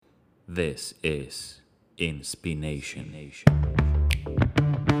This is Inspination.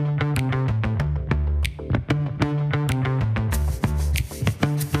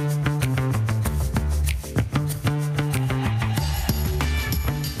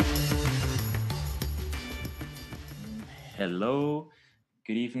 Hello,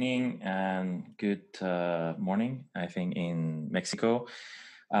 good evening, and good morning, I think, in Mexico.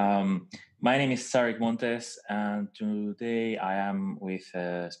 My name is Sarek Montes, and today I am with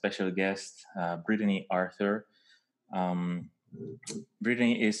a special guest, Brittany Arthur. Um,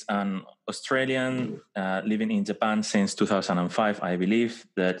 Brittany is an Australian living in Japan since 2005, I believe,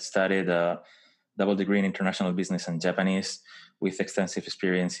 that studied a double degree in international business and Japanese with extensive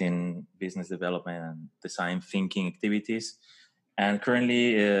experience in business development and design thinking activities. And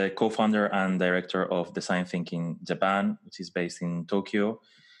currently a co-founder and director of Design Thinking Japan, which is based in Tokyo.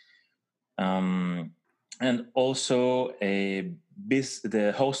 And also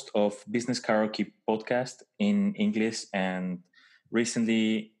the host of Business Karaoke podcast in English and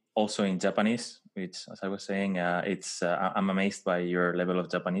recently also in Japanese, which, as I was saying, I'm amazed by your level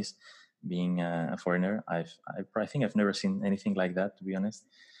of Japanese being a foreigner. I think I've never seen anything like that, to be honest.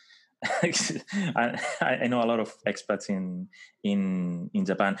 I know a lot of expats in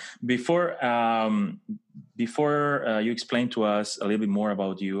Japan. Before you explain to us a little bit more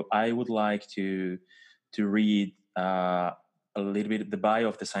about you, I would like to read a little bit the bio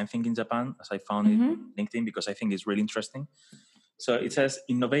of Design Thinking Japan, as I found it on LinkedIn, because I think it's really interesting. So it says,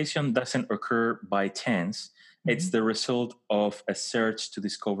 innovation doesn't occur by chance. It's the result of a search to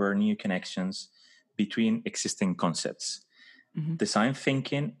discover new connections between existing concepts. Design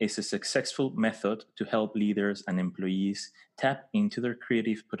thinking is a successful method to help leaders and employees tap into their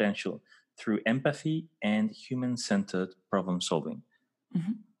creative potential through empathy and human-centered problem solving.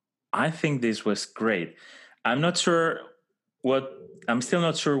 I think this was great. I'm still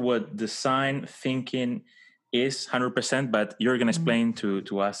not sure what design thinking is 100%, but you're going to explain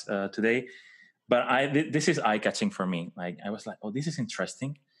to us today. But this is eye-catching for me. Like, I was like, oh, this is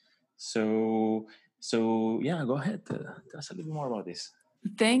interesting. So yeah, go ahead. Tell us a little more about this.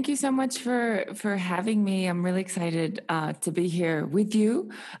 Thank you so much for having me. I'm really excited to be here with you.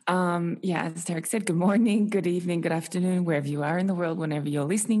 As Tarek said, good morning, good evening, good afternoon, wherever you are in the world, whenever you're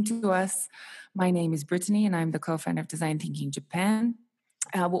listening to us. My name is Brittany, and I'm the co-founder of Design Thinking Japan.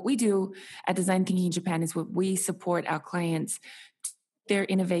 What we do at Design Thinking Japan is we support our clients, their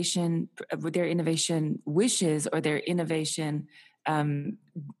innovation wishes or their innovation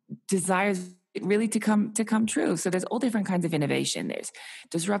desires really to come true. So there's all different kinds of innovation. There's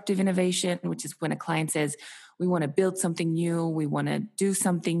disruptive innovation, which is when a client says, we want to build something new, we want to do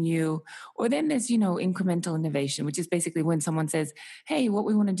something new. Or then there's, incremental innovation, which is basically when someone says, hey, what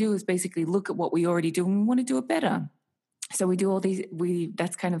we want to do is basically look at what we already do and we want to do it better. So we do all these,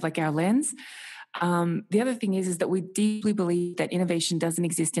 that's kind of like our lens. The other thing is that we deeply believe that innovation doesn't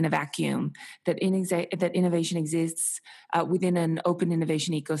exist in a vacuum, that innovation exists within an open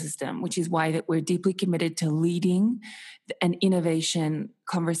innovation ecosystem, which is why that we're deeply committed to leading an innovation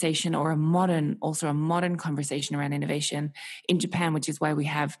conversation or a modern conversation around innovation in Japan, which is why we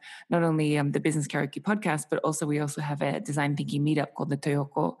have not only the Business Karaoke podcast, but we also have a design thinking meetup called the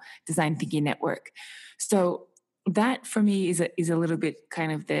Toyoko Design Thinking Network. So that for me is a little bit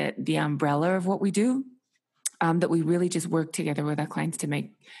kind of the umbrella of what we do, that we really just work together with our clients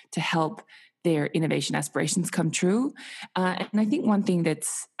to help their innovation aspirations come true. And I think one thing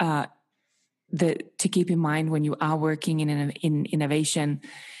that's to keep in mind when you are working in innovation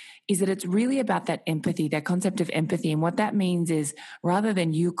is that it's really about that empathy, that concept of empathy. And what that means is, rather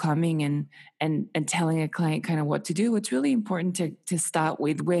than you coming and telling a client kind of what to do, it's really important to start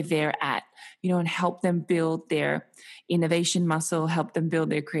with where they're at, and help them build their innovation muscle, help them build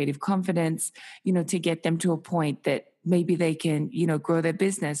their creative confidence, to get them to a point that maybe they can, grow their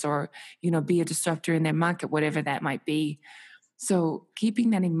business or, be a disruptor in their market, whatever that might be. So keeping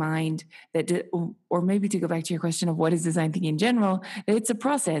that in mind, or maybe to go back to your question of what is design thinking in general, it's a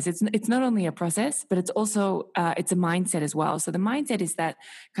process. It's not only a process, but it's also it's a mindset as well. So the mindset is that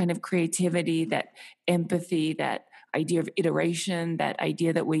kind of creativity, that empathy, that idea of iteration, that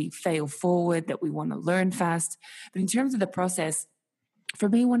idea that we fail forward, that we want to learn fast. But in terms of the process, for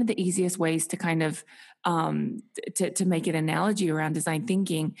me, one of the easiest ways to kind of to make an analogy around design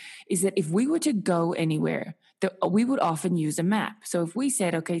thinking is that if we were to go anywhere we would often use a map. So if we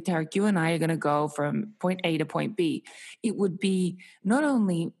said, okay, Tarek, you and I are going to go from point A to point B, it would be not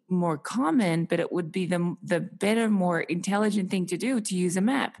only more common, but it would be the better, more intelligent thing to do to use a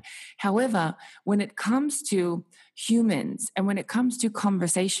map. However, when it comes to humans and when it comes to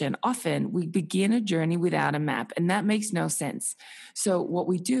conversation, often we begin a journey without a map, and that makes no sense. So what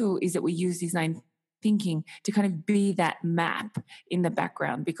we do is that we use design thinking to kind of be that map in the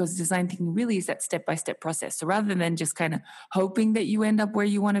background, because design thinking really is that step-by-step process. So rather than just kind of hoping that you end up where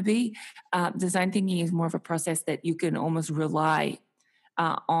you want to be, design thinking is more of a process that you can almost rely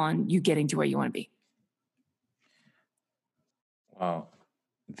on you getting to where you want to be. Wow,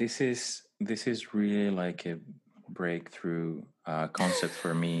 this is really like a breakthrough concept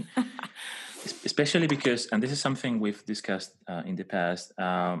for me, especially because, and this is something we've discussed in the past.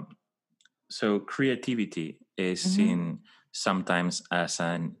 So creativity is seen sometimes as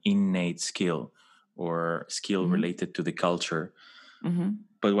an innate skill or skill related to the culture.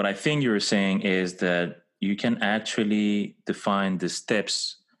 But what I think you're saying is that you can actually define the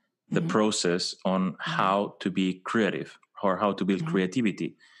steps, the process on how to be creative or how to build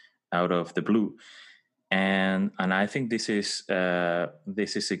creativity out of the blue. And I think this is a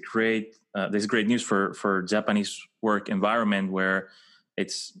great news for Japanese work environment, where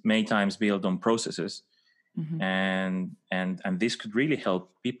it's many times built on processes, and this could really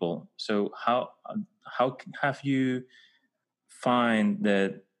help people. So how have you find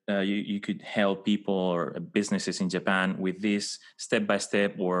that you could help people or businesses in Japan with this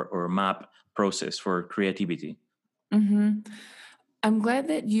step-by-step or map process for creativity? I'm glad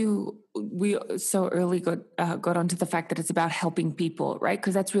that we so early got onto the fact that it's about helping people, right?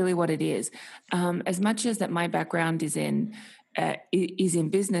 Because that's really what it is. As much as that my background is in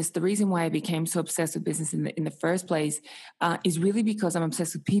business, the reason why I became so obsessed with business in the first place is really because I'm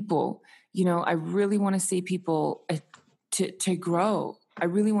obsessed with people. You know, I really want to see people to grow. I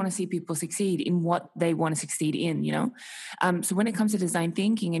really want to see people succeed in what they want to succeed in, you know? So when it comes to design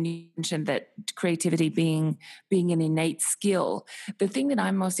thinking, and you mentioned that creativity being an innate skill, the thing that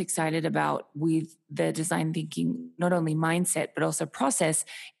I'm most excited about with the design thinking, not only mindset, but also process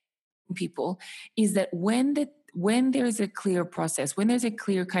people, is that when there's a clear process, when there's a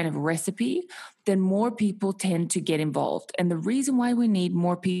clear kind of recipe, then more people tend to get involved. And the reason why we need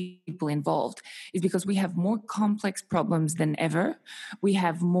more people involved is because we have more complex problems than ever. We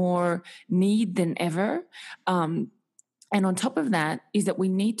have more need than ever. And on top of that is that we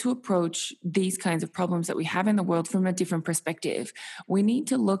need to approach these kinds of problems that we have in the world from a different perspective. We need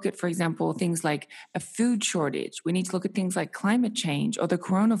to look at, for example, things like a food shortage. We need to look at things like climate change or the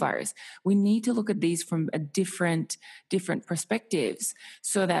coronavirus. We need to look at these from a different perspectives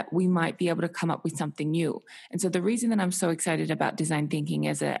so that we might be able to come up with something new. And so the reason that I'm so excited about design thinking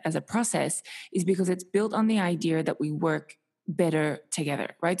as a process is because it's built on the idea that we work better together,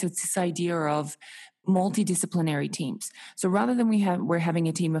 right? So it's this idea of multidisciplinary teams. So rather than we're having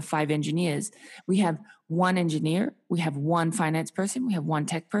a team of 5 engineers, we have one engineer, we have one finance person, we have one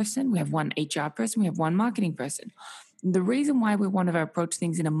tech person, we have one HR person, we have one marketing person. The reason why we want to approach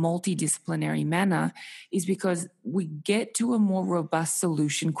things in a multidisciplinary manner is because we get to a more robust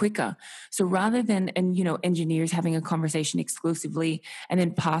solution quicker. So rather than, engineers having a conversation exclusively and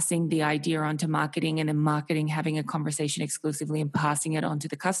then passing the idea on to marketing, and then marketing having a conversation exclusively and passing it on to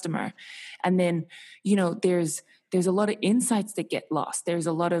the customer. And then, there's a lot of insights that get lost. There's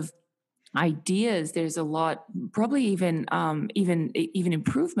a lot of ideas, there's a lot, probably even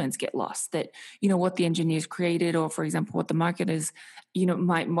improvements get lost, that what the engineers created, or for example what the marketers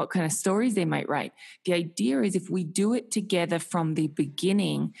what kind of stories they might write. The idea is, if we do it together from the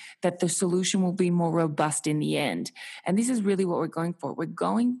beginning, that the solution will be more robust in the end. And this is really what we're going for. We're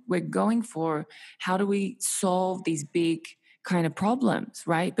going for, how do we solve these big kind of problems,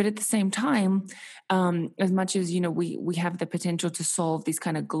 right? But at the same time, as much as we have the potential to solve these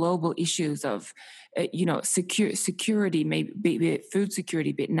kind of global issues of security, maybe be it food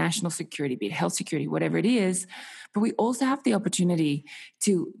security, be it national security, be it health security, whatever it is, but we also have the opportunity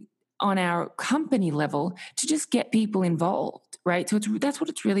to, on our company level, to just get people involved, right? So that's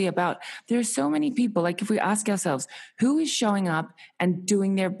what it's really about. There are so many people, like if we ask ourselves, who is showing up and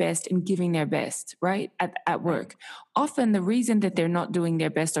doing their best and giving their best, right, at work? Often the reason that they're not doing their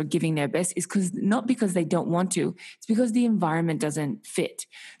best or giving their best is not because they don't want to, it's because the environment doesn't fit.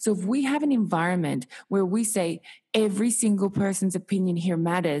 So if we have an environment where we say, every single person's opinion here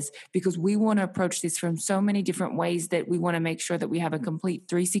matters, because we want to approach this from so many different ways, that we want to make sure that we have a complete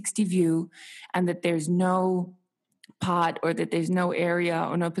 360 view, and that there's no part, or that there's no area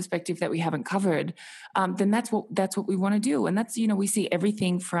or no perspective that we haven't covered, then that's what we want to do. And that's, we see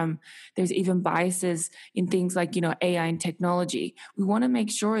everything from, there's even biases in things like, AI and technology. We want to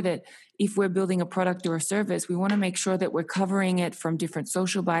make sure that if we're building a product or a service, we want to make sure that we're covering it from different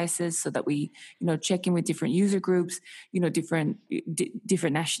social biases, so that we, check in with different user groups, different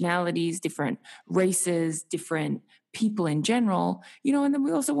nationalities, different races, different people in general, and then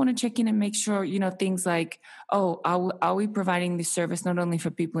we also want to check in and make sure, things like, oh, are we providing this service not only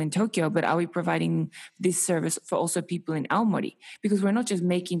for people in Tokyo, but are we providing this service for also people in Aomori? Because we're not just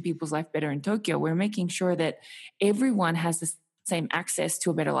making people's life better in Tokyo, we're making sure that everyone has the same access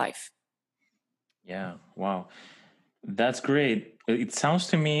to a better life. Yeah, wow. That's great. It sounds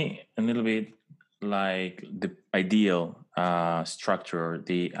to me a little bit like the ideal structure,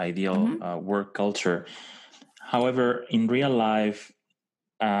 the ideal work culture. However, in real life,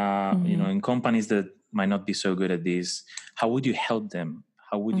 in companies that might not be so good at this, how would you help them?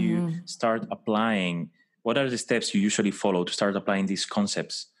 How would you start applying? What are the steps you usually follow to start applying these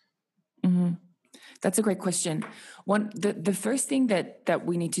concepts? That's a great question. The first thing that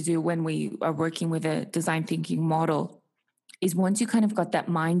we need to do when we are working with a design thinking model is, once you kind of got that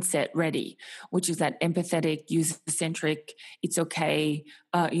mindset ready, which is that empathetic, user-centric, it's okay,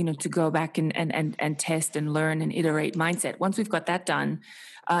 to go back and test and learn and iterate mindset. Once we've got that done,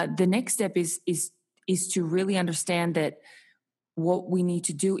 the next step is to really understand that what we need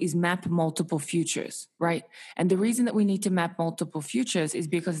to do is map multiple futures, right? And the reason that we need to map multiple futures is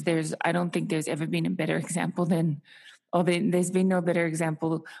because I don't think there's ever been a better example there's been no better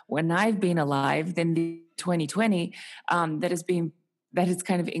example when I've been alive than the 2020, that has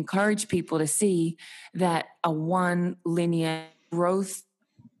kind of encouraged people to see that a one linear growth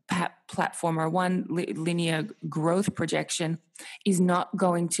platform or one linear growth projection is not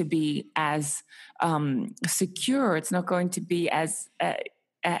going to be as secure. It's not going to be as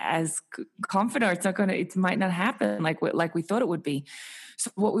confident. It might not happen like we thought it would be. So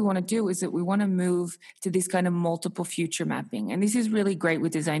what we want to do is that we want to move to this kind of multiple future mapping. And this is really great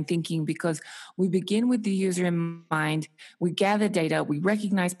with design thinking, because we begin with the user in mind, we gather data, we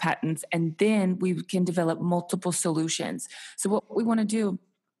recognize patterns, and then we can develop multiple solutions. So what we want to do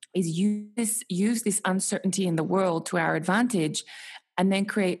is use this uncertainty in the world to our advantage, and then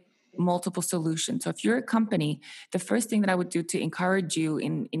create multiple solutions. So if you're a company, the first thing that I would do to encourage you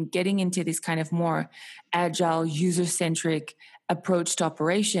in getting into this kind of more agile, user-centric approach to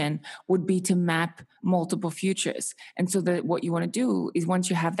operation would be to map multiple futures. And so what you want to do is, once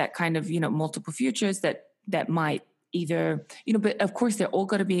you have that kind of, multiple futures that might either, but of course they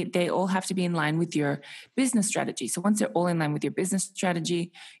all have to be in line with your business strategy. So once they're all in line with your business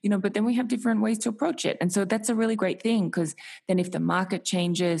strategy, but then we have different ways to approach it. And so that's a really great thing, because then if the market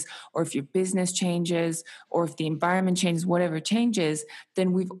changes, or if your business changes, or if the environment changes, whatever changes,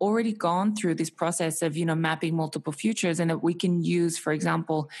 then we've already gone through this process of, mapping multiple futures, and that we can use, for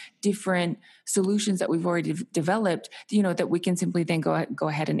example, different solutions that we've already developed, that we can simply then go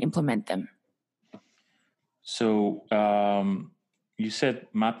ahead and implement them. So you said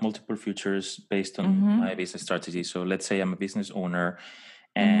map multiple futures based on my business strategy. So let's say I'm a business owner,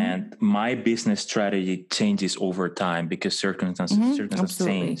 and my business strategy changes over time because circumstances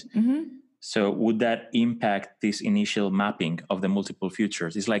change. So would that impact this initial mapping of the multiple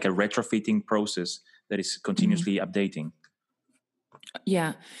futures? It's like a retrofitting process that is continuously updating.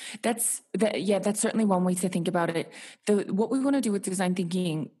 Yeah, that's certainly one way to think about it. What we want to do with design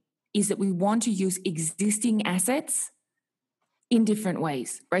thinking is that we want to use existing assets in different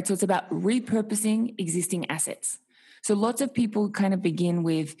ways, right? So it's about repurposing existing assets. So lots of people kind of begin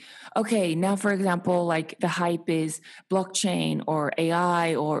with, okay, now, for example, like the hype is blockchain or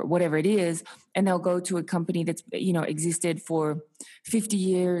AI or whatever it is, and they'll go to a company that's, existed for 50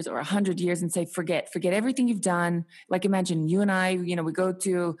 years or 100 years and say, forget everything you've done. Like, imagine you and I, we go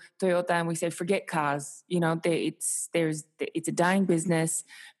to Toyota and we say, forget cars, it's a dying business.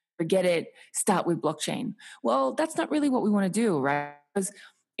 Forget it, start with blockchain. Well, that's not really what we want to do, right? Because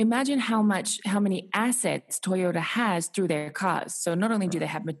imagine how many assets Toyota has through their cars. So not only do they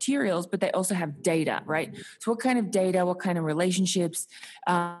have materials, but they also have data, right? So what kind of data, what kind of relationships,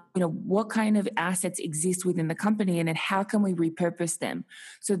 what kind of assets exist within the company, and then how can we repurpose them?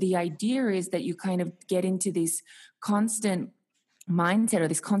 So the idea is that you kind of get into this constant mindset, or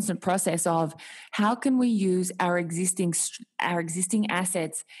this constant process of how can we use our existing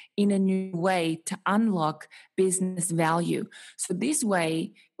assets in a new way to unlock business value. So this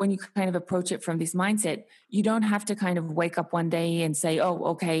way, when you kind of approach it from this mindset, you don't have to kind of wake up one day and say, oh,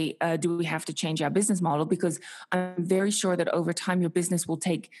 okay, do we have to change our business model? Because I'm very sure that over time your business will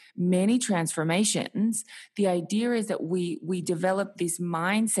take many transformations. The idea is that we develop this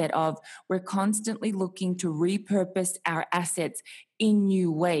mindset of we're constantly looking to repurpose our assets in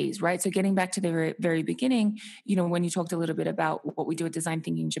new ways, right? So getting back to the very, very beginning, when you talked a little bit about what we do at Design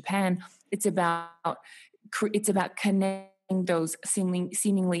Thinking Japan, it's about connecting those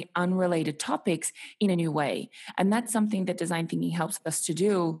seemingly unrelated topics in a new way. And that's something that design thinking helps us to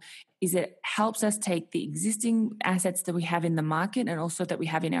do, is it helps us take the existing assets that we have in the market and also that we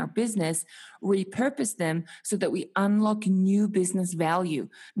have in our business, repurpose them so that we unlock new business value,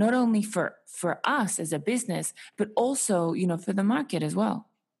 not only for us as a business, but also, for the market as well.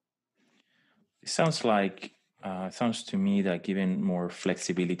 It sounds to me that giving more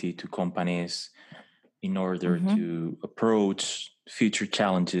flexibility to companies in order to approach future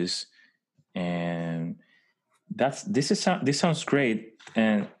challenges, and this sounds great.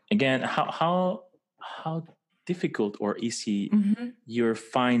 And again, how difficult or easy you're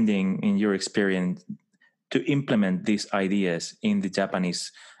finding in your experience to implement these ideas in the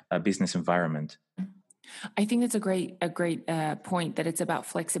Japanese business environment? I think that's a great point, that it's about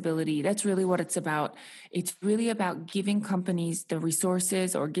flexibility. That's really what it's about. It's really about giving companies the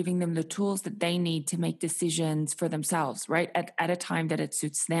resources or giving them the tools that they need to make decisions for themselves, right? At a time that it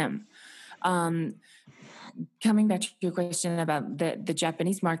suits them. Coming back to your question about the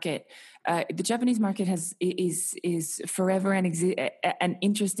Japanese market, the Japanese market is forever an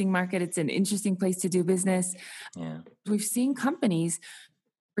interesting market. It's an interesting place to do business. Yeah. We've seen companies,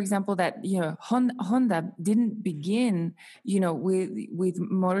 for example, that Honda didn't begin with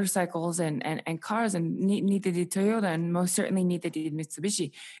motorcycles and cars, and neither did Toyota, and most certainly neither did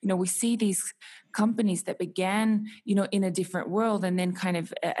Mitsubishi. We see these companies that began in a different world and then kind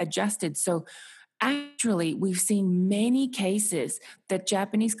of adjusted. So actually, we've seen many cases that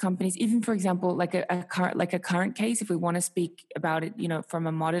Japanese companies, even for example, like a current case, if we want to speak about it, from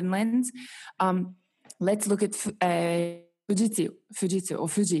a modern lens, let's look at Fujitsu or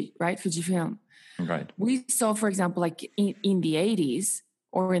Fuji, right? Fujifilm. Right. We saw, for example, like in the 80s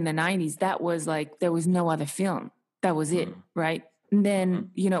or in the 90s, that was like, there was no other film. That was it, right? And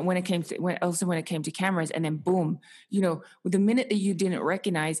then, when it came to cameras, and then boom, the minute that you didn't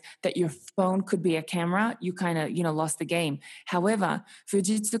recognize that your phone could be a camera, you kind of, lost the game. However,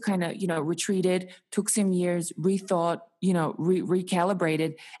 Fujitsu kind of, retreated, took some years, rethought,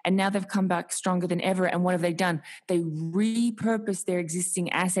 recalibrated, and now they've come back stronger than ever. And what have they done? They repurposed their existing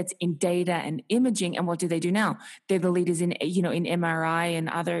assets in data and imaging. And what do they do now? They're the leaders in, in MRI and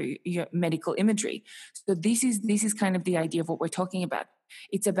other medical imagery. So this is kind of the idea of what we're talking about.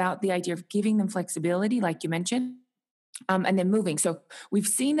 It's about the idea of giving them flexibility, like you mentioned, and then moving. So we've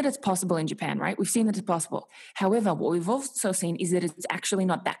seen that it's possible in Japan, right? We've seen that it's possible. However, what we've also seen is that it's actually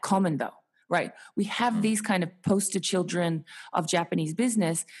not that common, though. Right. We have these kind of poster children of Japanese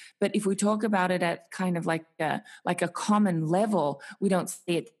business, but if we talk about it at kind of like a common level, we don't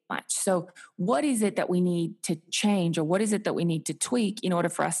see it much. So what is it that we need to change, or what is it that we need to tweak in order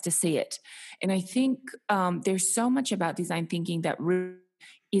for us to see it? And I think there's so much about design thinking that really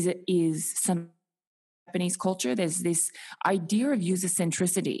is some Japanese culture. There's this idea of user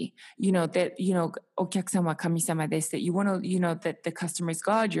centricity, that, お客様は神様です, that you want to, that the customer is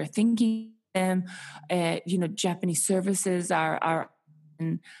God, you're thinking them, Japanese services are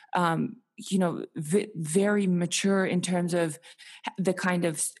very mature in terms of the kind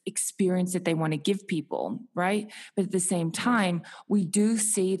of experience that they want to give people, right? But at the same time, we do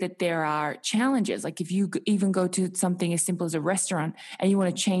see that there are challenges. Like if you even go to something as simple as a restaurant and you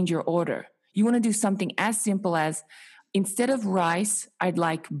want to change your order, you want to do something as simple as, instead of rice, I'd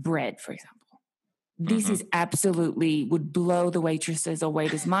like bread, for example. This is absolutely would blow the waitress's or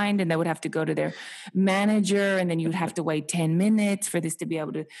waiter's mind, and they would have to go to their manager, and then you would have to wait 10 minutes for this to be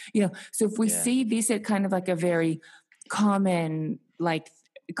able to, So if we see this at kind of like a very common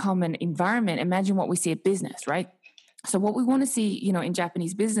environment, imagine what we see at business, right? So what we want to see, in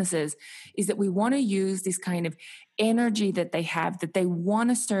Japanese businesses is that we want to use this kind of energy that they have, that they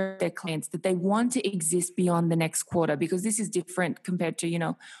want to serve their clients, that they want to exist beyond the next quarter, because this is different compared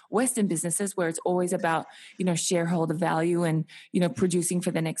to, Western businesses where it's always about, shareholder value and, producing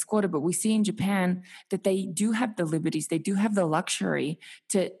for the next quarter. But we see in Japan that they do have the liberties, they do have the luxury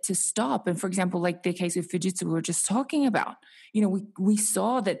to stop. And for example, like the case with Fujitsu we were just talking about, we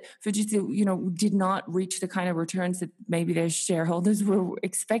saw that Fujitsu, did not reach the kind of returns that maybe their shareholders were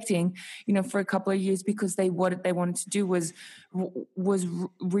expecting, for a couple of years, because they wanted wanted to do was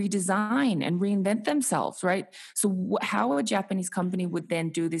redesign and reinvent themselves, right? So how a Japanese company would then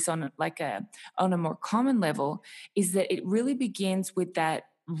do this on a more common level is that it really begins with that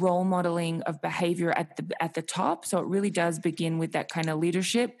role modeling of behavior at the top. So it really does begin with that kind of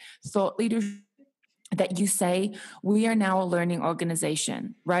leadership, thought leadership, that you say, we are now a learning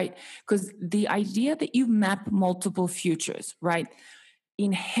organization, right? Because the idea that you map multiple futures, right,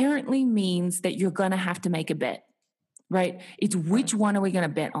 inherently means that you're going to have to make a bet, right? It's which one are we going to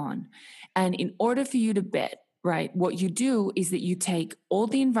bet on? And in order for you to bet, right, what you do is that you take all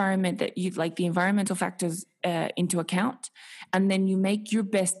the environment that you like, the environmental factors into account, and then you make your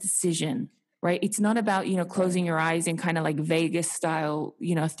best decision, right? It's not about, closing your eyes and kind of like Vegas style,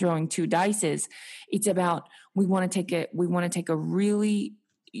 throwing two dices. It's about, we want to take a really,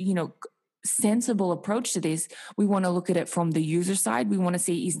 sensible approach to this. We want to look at it from the user side. We want to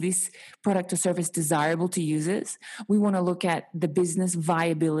see, is this product or service desirable to users? We want to look at the business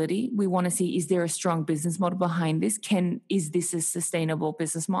viability. We want to see, is there a strong business model behind this? Is this a sustainable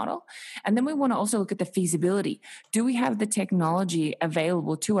business model? And then we want to also look at the feasibility. Do we have the technology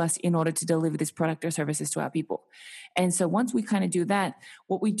available to us in order to deliver this product or services to our people? And so once we kind of do that,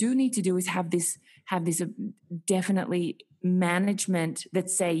 what we do need to do is have this definitely management that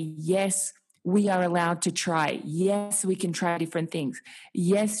say, yes, we are allowed to try. Yes, we can try different things.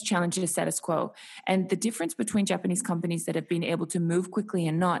 Yes, challenge the status quo. And the difference between Japanese companies that have been able to move quickly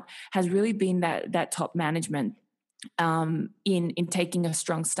and not has really been that top management in taking a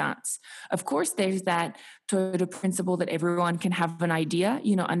strong stance. Of course, there's that Toyota principle that everyone can have an idea,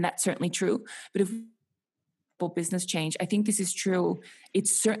 and that's certainly true. But if business change, I think this is true.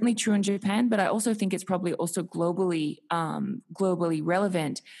 It's certainly true in Japan, but I also think it's probably also globally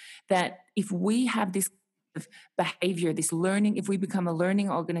relevant, that if we have this behavior, this learning, if we become a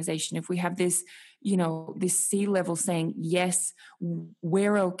learning organization, if we have this, this C-level saying, yes,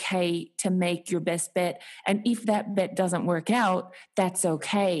 we're okay to make your best bet. And if that bet doesn't work out, that's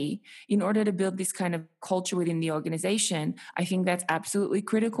okay. In order to build this kind of culture within the organization, I think that's absolutely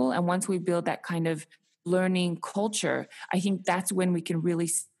critical. And once we build that kind of learning culture, I think that's when we can really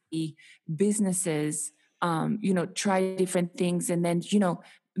see businesses, try different things, and then,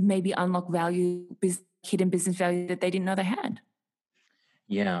 maybe unlock hidden business value that they didn't know they had.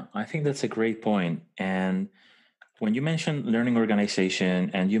 Yeah, I think that's a great point. And when you mentioned learning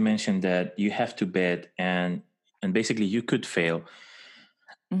organization, and you mentioned that you have to bet, and basically you could fail.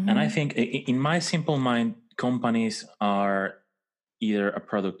 Mm-hmm. And I think in my simple mind, companies are either a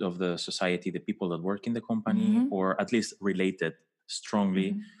product of the society, the people that work in the company, mm-hmm. or at least related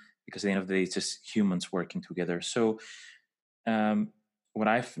strongly, mm-hmm. because at the end of the day, it's just humans working together. So what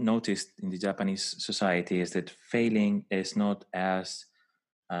I've noticed in the Japanese society is that failing is not as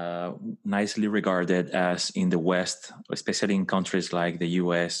nicely regarded as in the West, especially in countries like the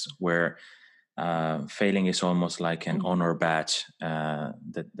US, where failing is almost like an mm-hmm. honor badge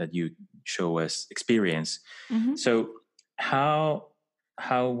that you show as experience. Mm-hmm. So how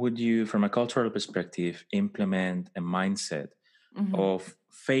would you, from a cultural perspective, implement a mindset mm-hmm. of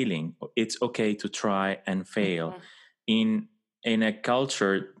failing? It's okay to try and fail mm-hmm. in a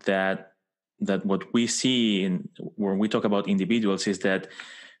culture that what we see when we talk about individuals is that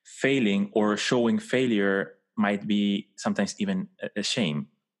failing or showing failure might be sometimes even a shame.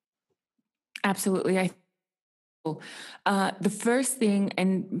 Absolutely. The first thing,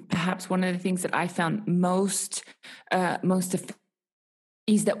 and perhaps one of the things that I found most effective,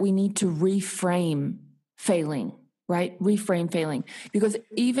 is that we need to reframe failing, right? Reframe failing. Because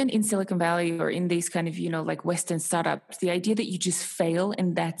even in Silicon Valley or in these kind of, like Western startups, the idea that you just fail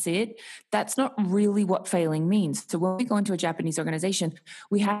and that's it, that's not really what failing means. So when we go into a Japanese organization,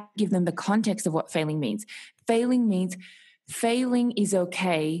 we have to give them the context of what failing means. Failing means failing is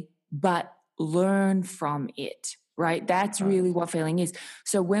okay, but learn from it, right? That's really what failing is.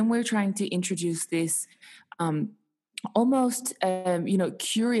 So when we're trying to introduce this, almost,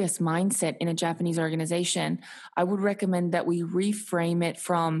 curious mindset in a Japanese organization, I would recommend that we reframe it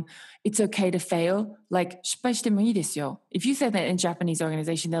from, it's okay to fail, like, 失敗してもいいですよ. If you say that in Japanese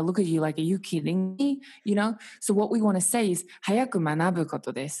organization, they'll look at you like, are you kidding me? So what we want to say is, 早く学ぶこ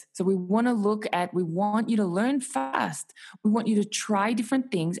とです. So we want you to learn fast. We want you to try different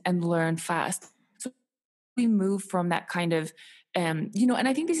things and learn fast. So we move from that kind of and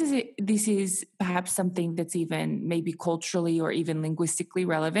I think this is perhaps something that's even maybe culturally or even linguistically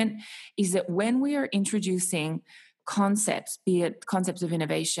relevant, is that when we are introducing concepts, be it concepts of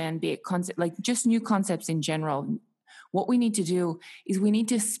innovation, be it like just new concepts in general, what we need to do is we need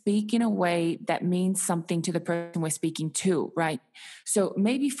to speak in a way that means something to the person we're speaking to, right? So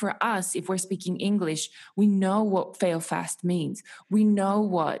maybe for us, if we're speaking English, we know what fail fast means. We know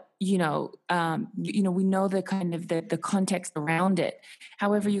what, we know the kind of the context around it.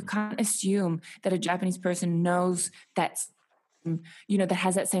 However, you can't assume that a Japanese person knows that's, that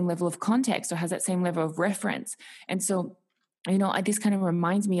has that same level of context or has that same level of reference. And so, this kind of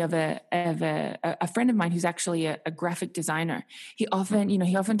reminds me of a friend of mine who's actually a graphic designer. He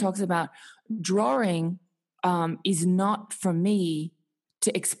often talks about drawing is not for me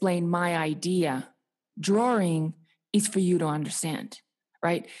to explain my idea. Drawing is for you to understand,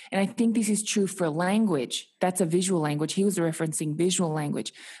 right? And I think this is true for language. That's a visual language. He was referencing visual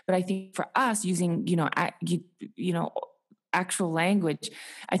language, but I think for us using actual language,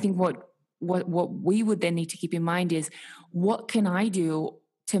 I think what we would then need to keep in mind is, what can I do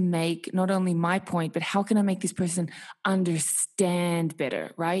to make not only my point, but how can I make this person understand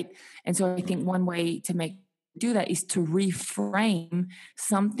better, right? And so I think one way to do that is to reframe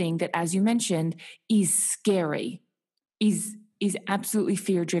something that, as you mentioned, is scary, is absolutely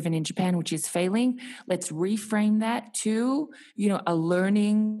fear driven in Japan, which is failing. Let's reframe that to, a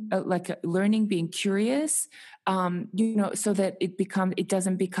learning, learning, being curious, so that it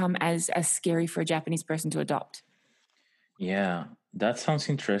doesn't become as scary for a Japanese person to adopt. Yeah, that sounds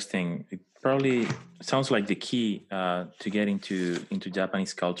interesting. It probably sounds like the key to get into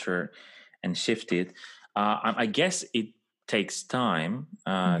Japanese culture and shift it. I guess it takes time.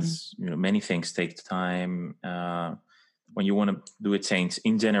 As many things take time. When you want to do a change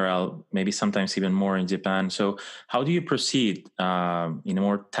in general, maybe sometimes even more in Japan. So how do you proceed in a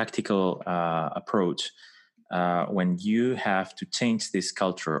more tactical approach when you have to change this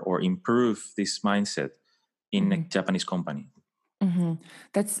culture or improve this mindset in a Japanese company?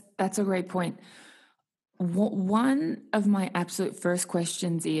 That's a great point. One of my absolute first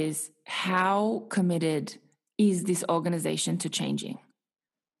questions is, how committed is this organization to changing?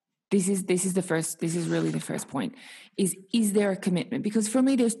 This is really the first point. Is there a commitment? Because for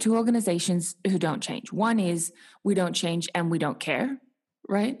me, there's two organizations who don't change. One is we don't change and we don't care,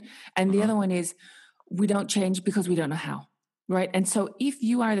 right? And the other one is we don't change because we don't know how, right? And so if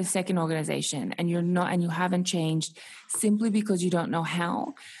you are the second organization and you haven't changed simply because you don't know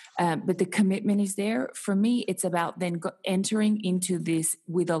how, but the commitment is there, for me, it's about then entering into this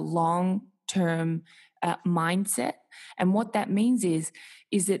with a long-term mindset. And what that means is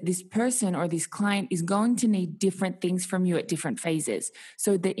that this person or this client is going to need different things from you at different phases.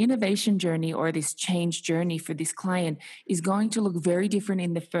 So the innovation journey or this change journey for this client is going to look very different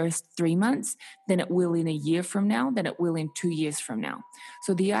in the first 3 months than it will in a year from now, than it will in 2 years from now.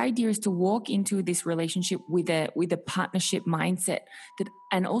 So the idea is to walk into this relationship with a partnership mindset,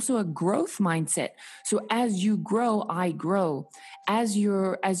 and also a growth mindset. So as you grow, I grow. As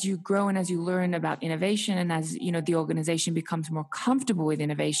you grow and as you learn about innovation, and as the organization becomes more comfortable with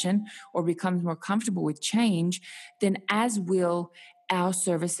innovation or becomes more comfortable with change, then as will our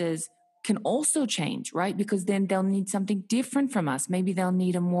services can also change, right? Because then they'll need something different from us. Maybe they'll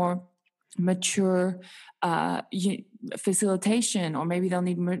need a more mature facilitation, or maybe they'll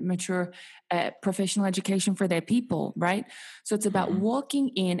need mature professional education for their people, right? So it's about walking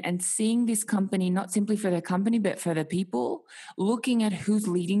in and seeing this company not simply for the company, but for the people, looking at who's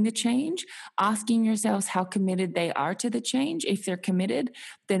leading the change, asking yourselves how committed they are to the change. If they're committed,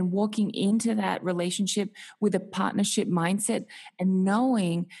 then walking into that relationship with a partnership mindset and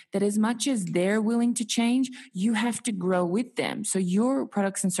knowing that as much as they're willing to change, you have to grow with them. So your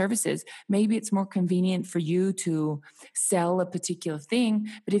products and services, maybe it's more convenient for you to sell a particular thing,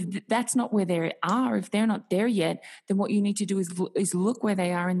 but if that's not where they are, if they're not there yet, then what you need to do is look where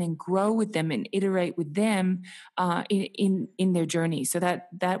they are and then grow with them and iterate with them in their journey. So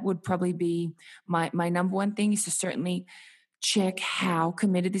that would probably be my number one thing, is to certainly check how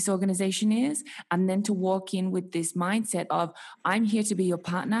committed this organization is, and then to walk in with this mindset of, I'm here to be your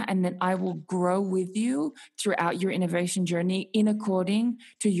partner, and then I will grow with you throughout your innovation journey in according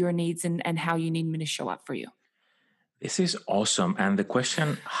to your needs and how you need me to show up for you. This is awesome. And the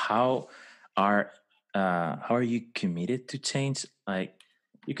question, how are you committed to change? Like,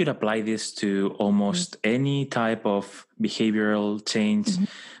 you could apply this to almost any type of behavioral change,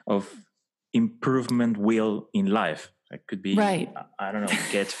 of improvement will in life. It could be, right. I don't know,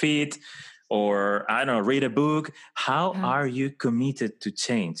 get fit, or I don't know, read a book. How are you committed to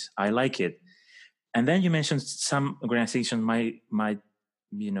change? I like it. And then you mentioned some organizations might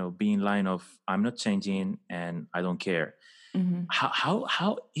be in line of, I'm not changing and I don't care.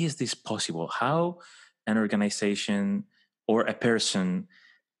 How is this possible? How an organization or a person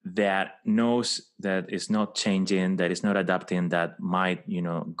that knows that is not changing, that is not adapting, that might,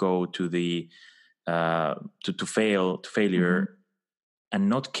 go to the to failure, Mm-hmm. and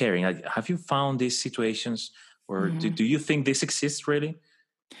not caring. Like, have you found these situations, or Mm-hmm. do you think this exists really?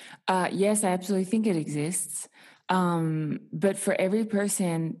 Yes, I absolutely think it exists. But for every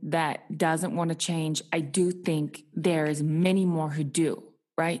person that doesn't want to change, I do think there's many more who do,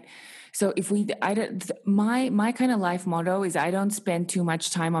 right? So if we, I don't, my kind of life motto is I don't spend too much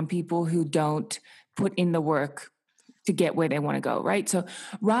time on people who don't put in the work to get where they want to go, right? So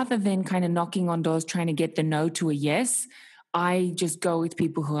rather than kind of knocking on doors trying to get the no to a yes, I just go with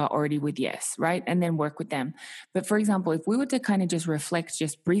people who are already with yes, right? And then work with them. But for example, if we were to kind of just reflect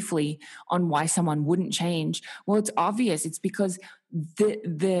just briefly on why someone wouldn't change, well, it's obvious. It's because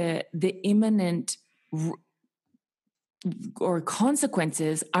the imminent or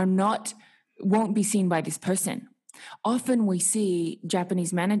consequences are not won't be seen by this person. Often we see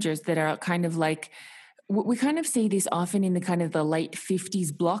Japanese managers that are kind of like we kind of see this often in the kind of the late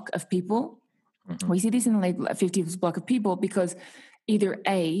 50s block of people. Hmm. We see this in the late 50s block of people because either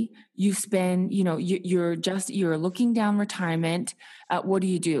A, you spend, you're looking down retirement. What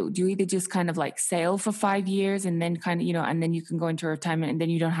do? Do you either just kind of like sail for 5 years and then kind of, and then you can go into retirement and then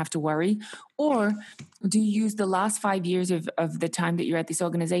you don't have to worry? Or do you use the last 5 years of the time that you're at this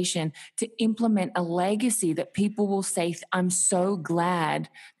organization to implement a legacy that people will say, I'm so glad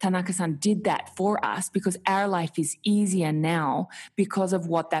Tanaka-san did that for us because our life is easier now because of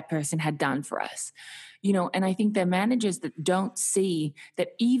what that person had done for us. And I think the managers that don't see that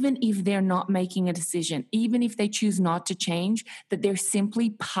even if they're not making a decision, even if they choose not to change, that they're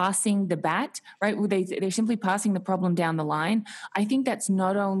simply passing the bat, right? They're simply passing the problem down the line. I think that's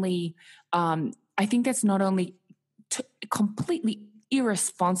not only I think that's not only completely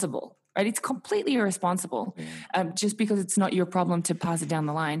irresponsible, right? It's completely irresponsible Yeah. just because it's not your problem to pass it down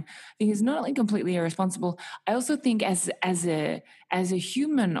the line. I think it's not only completely irresponsible. I also think as a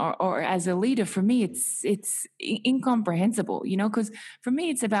human or as a leader, for me, it's incomprehensible, because for me,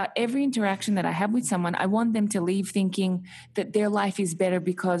 it's about every interaction that I have with someone. I want them to leave thinking that their life is better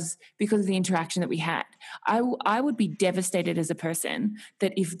because of the interaction that we had. I would be devastated as a person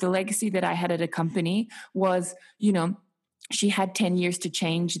that if the legacy that I had at a company was, she had 10 years to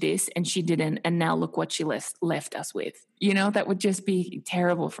change this and she didn't, and now look what she left us with. That would just be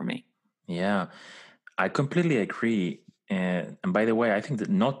terrible for me. Yeah, I completely agree. And by the way, I think that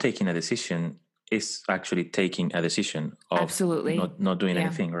not taking a decision is actually taking a decision of Absolutely. not doing Yeah.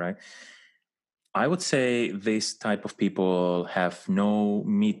 anything, right? I would say this type of people have no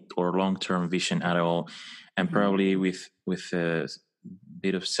mid or long term vision at all, and Mhm. probably with a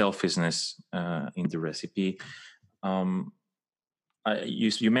bit of selfishness in the recipe. Um,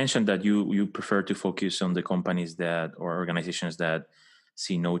 you mentioned that you prefer to focus on the companies that or organizations that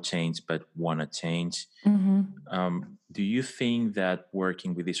see no change but want to change. Mhm. Do you think that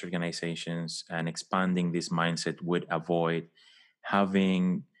working with these organizations and expanding this mindset would avoid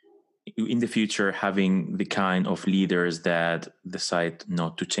having in the future having the kind of leaders that decide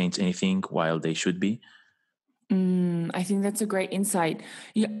not to change anything while they should be? I think that's a great insight.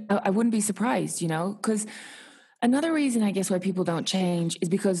 Yeah, I wouldn't be surprised, because another reason I guess why people don't change is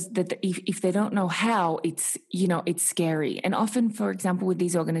because if they don't know how, it's scary. And often, for example, with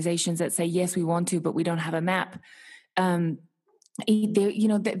these organizations that say yes, we want to, but we don't have a map. Um,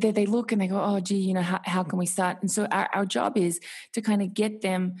 they look and they go, oh, gee, how can we start? And so our job is to kind of get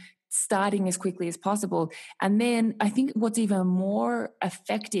them starting as quickly as possible. And then I think what's even more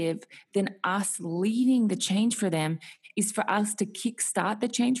effective than us leading the change for them is for us to kickstart the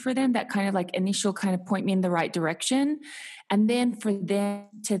change for them, that kind of like initial kind of point me in the right direction. And then for them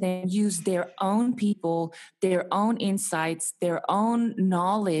to then use their own people, their own insights, their own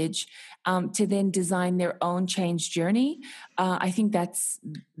knowledge to then design their own change journey. I think that's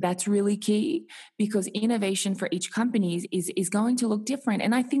really key because innovation for each company is going to look different,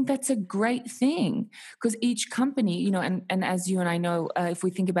 and I think that's a great thing because each company, and as you and I know, if we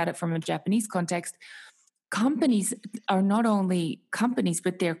think about it from a Japanese context, companies are not only companies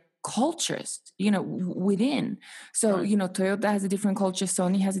but they're cultures, within. So, Right. Toyota has a different culture,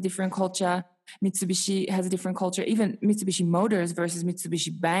 Sony has a different culture, Mitsubishi has a different culture, even Mitsubishi Motors versus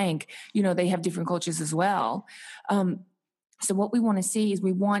Mitsubishi Bank, they have different cultures as well. So what we want to see is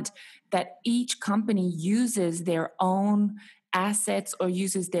we want that each company uses their own assets or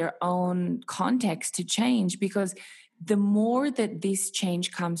uses their own context to change, because the more that this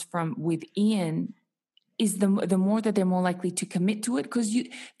change comes from within, is the more that they're more likely to commit to it, because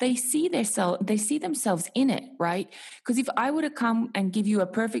they see themselves in it, right? Because if I were to come and give you a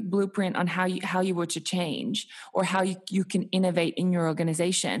perfect blueprint on how you were to change, or how you can innovate in your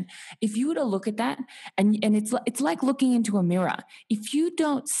organization, if you were to look at that, and it's like looking into a mirror. If you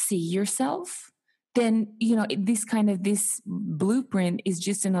don't see yourself, then this blueprint is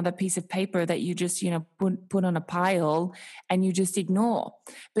just another piece of paper that you just put on a pile and you just ignore.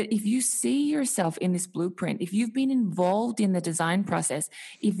 But if you see yourself in this blueprint, if you've been involved in the design process,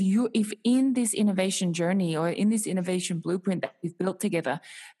 if in this innovation journey or in this innovation blueprint that we've built together,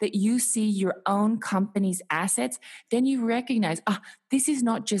 that you see your own company's assets, then you recognize, this is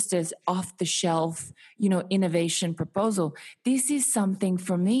not just as off the shelf innovation proposal. This is something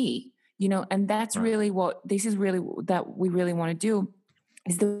for me. And that's Right. really what that we really want to do,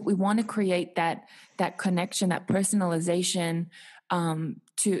 is that we want to create that connection, that personalization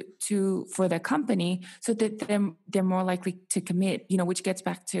for the company, so that they're more likely to commit.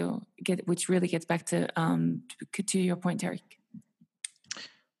 Which really gets back to your point, Tarek.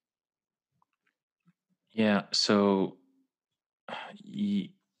 Yeah. So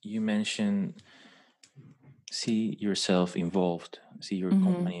you mentioned see yourself involved, see your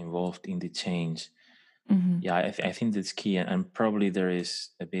company involved in the change. Yeah, I think that's key, and probably there is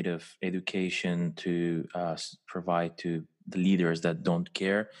a bit of education to provide to the leaders that don't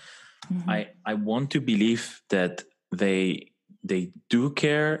care. I want to believe that they do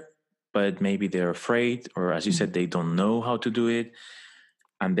care, but maybe they're afraid, or as you said, they don't know how to do it,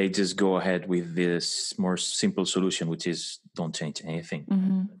 and they just go ahead with this more simple solution, which is don't change anything.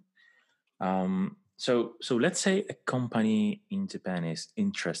 So let's say a company in Japan is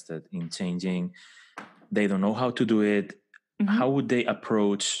interested in changing. They don't know how to do it. How would they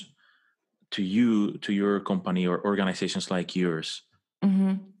approach to your company or organizations like yours?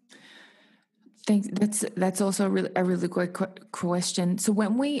 Thanks. That's also a really great question. So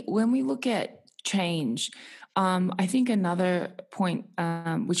when we look at change, I think another point,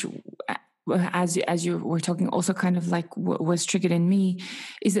 which as you were talking, also kind of like was triggered in me,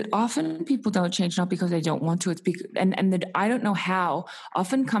 is that often people don't change not because they don't want to. It's because, and that I don't know how,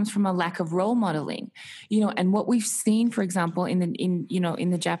 often comes from a lack of role modeling. And what we've seen, for example, in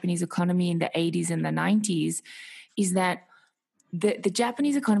the Japanese economy in the 80s and the 90s, is that the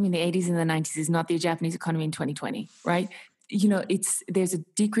Japanese economy in the 80s and the 90s is not the Japanese economy in 2020, right? There's a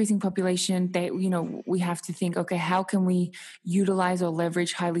decreasing population that, we have to think, okay, how can we utilize or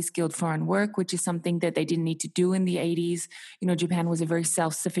leverage highly skilled foreign work, which is something that they didn't need to do in the 80s. Japan was a very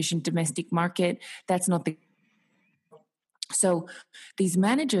self-sufficient domestic market. That's not the So these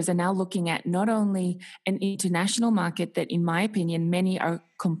managers are now looking at not only an international market that, in my opinion, many are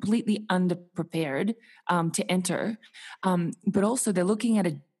completely underprepared to enter, but also they're looking at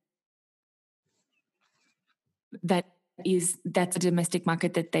that's a domestic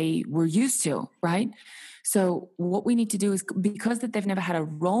market that they were used to, right? So what we need to do is, because that they've never had a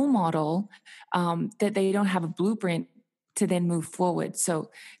role model, that they don't have a blueprint to then move forward.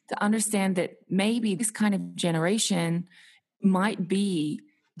 So to understand that maybe this kind of generation might be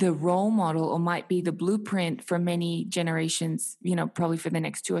the role model, or might be the blueprint for many generations, probably for the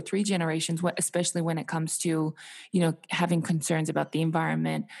next 2 or 3 generations, especially when it comes to, having concerns about the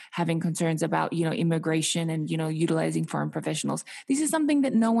environment, having concerns about, immigration and, utilizing foreign professionals. This is something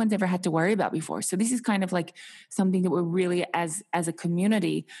that no one's ever had to worry about before. So this is kind of like something that we're really, as a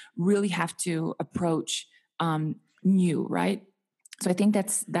community, really have to approach new, right? So I think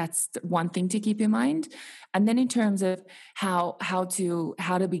that's one thing to keep in mind. And then in terms of how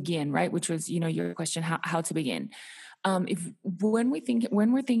to begin, right, which was your question, how to begin. When we're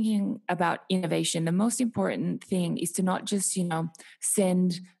thinking about innovation, the most important thing is to not just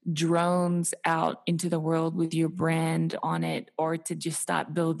send drones out into the world with your brand on it, or to just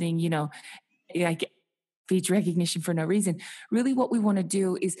start building like feature recognition for no reason. Really what we want to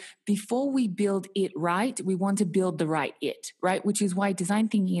do is, before we build it right, we want to build the right it, right? Which is why design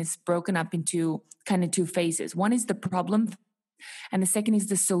thinking is broken up into kind of 2 phases. One is the problem, and the second is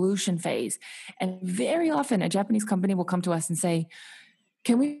the solution phase. And very often a Japanese company will come to us and say,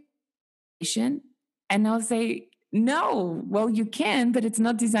 can we, and I'll say, no, well, you can, but it's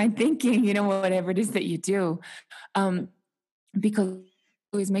not design thinking, whatever it is that you do. Because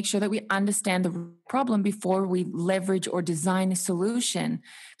is make sure that we understand the problem before we leverage or design a solution,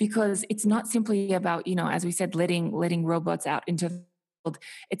 because it's not simply about, as we said, letting robots out into the world.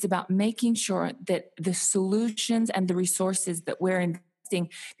 It's about making sure that the solutions and the resources that we're investing,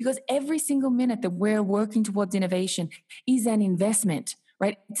 because every single minute that we're working towards innovation is an investment,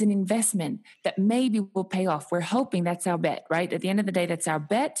 right? It's an investment that maybe will pay off. We're hoping that's our bet, right? At the end of the day, that's our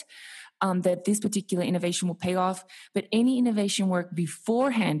bet. that this particular innovation will pay off. But any innovation work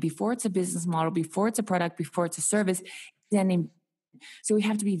beforehand, before it's a business model, before it's a product, before it's a service, then so we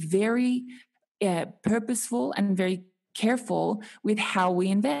have to be very purposeful and very careful with how we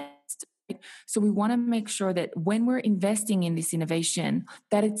invest. So we want to make sure that when we're investing in this innovation,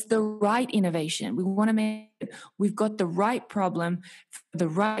 that it's the right innovation. We want to make we've got the right problem for the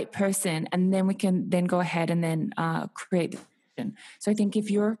right person, and then we can then go ahead and then create. So I think if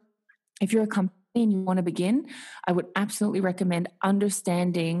you're a company and you want to begin, I would absolutely recommend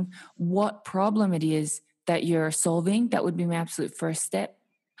understanding what problem it is that you're solving. That would be my absolute first step.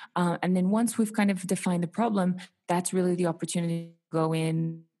 And then once we've kind of defined the problem, that's really the opportunity to go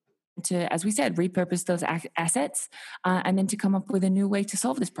in to, as we said, repurpose those assets and then to come up with a new way to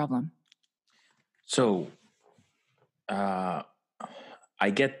solve this problem. So I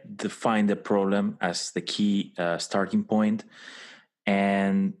get define the problem as the key starting point.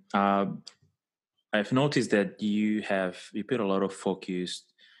 And I've noticed that you put a lot of focus,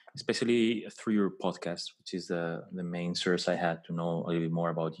 especially through your podcast, which is the main source I had to know a little bit more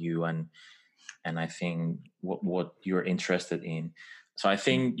about you and I think what you're interested in. So I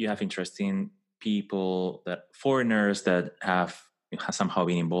think you have interesting people, that foreigners that have somehow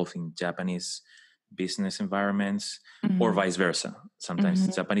been involved in Japanese business environments, or vice versa.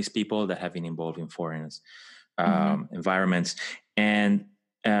 Sometimes Japanese people that have been involved in foreign environments. And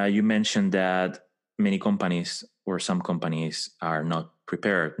you mentioned that many companies or some companies are not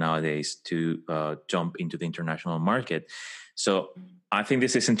prepared nowadays to jump into the international market. So I think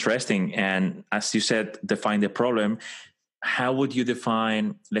this is interesting. And as you said, define the problem. How would you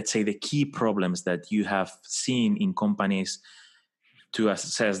define, let's say, the key problems that you have seen in companies to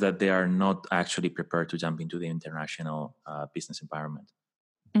assess that they are not actually prepared to jump into the international business environment?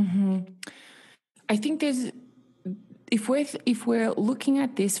 I think if we're looking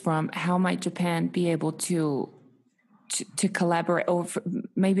at this from how might Japan be able to collaborate, or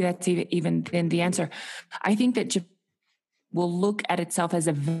maybe that's even then the answer. I think that Japan will look at itself as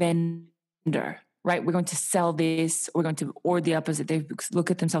a vendor, right? We're going to sell this, or the opposite. They look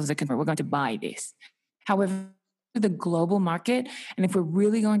at themselves as a consumer. We're going to buy this. However, the global market, and if we're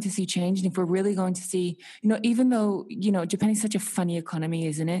really going to see change, and if we're really going to see, even though, Japan is such a funny economy,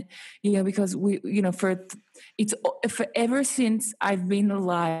 isn't it? Because forever since I've been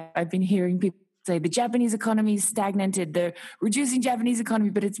alive, I've been hearing people say the Japanese economy is stagnated, they're reducing Japanese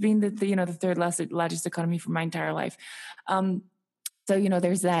economy, but it's been the third largest economy for my entire life. So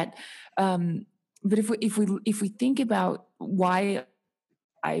there's that. But if we think about why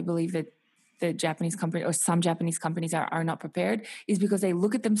I believe that the Japanese company or some Japanese companies are not prepared, is because they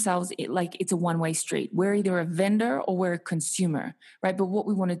look at themselves like it's a one-way street. We're either a vendor or we're a consumer, right? But what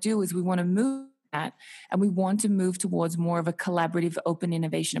we want to do is we want to move that, and we want to move towards more of a collaborative, open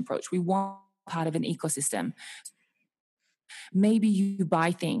innovation approach. We want part of an ecosystem. Maybe you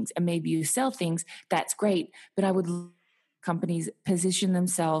buy things and maybe you sell things. That's great. But I would companies position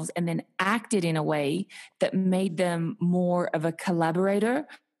themselves and then acted in a way that made them more of a collaborator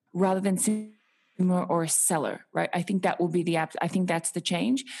rather than consumer or a seller, right? I think that will be I think that's the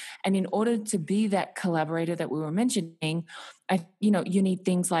change. And in order to be that collaborator that we were mentioning, you need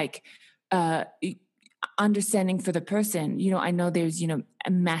things like understanding for the person. I know there's,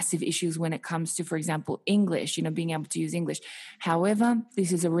 massive issues when it comes to, for example, English, being able to use English. However,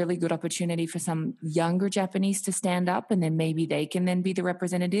 this is a really good opportunity for some younger Japanese to stand up, and then maybe they can then be the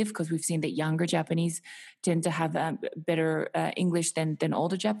representative, because we've seen that younger Japanese tend to have better English than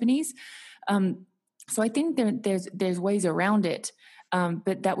older Japanese. So I think there's ways around it.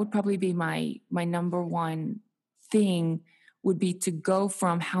 But that would probably be my number one thing, would be to go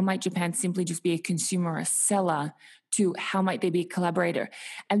from how might Japan simply just be a consumer or a seller to how might they be a collaborator.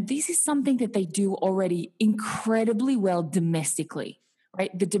 And this is something that they do already incredibly well domestically,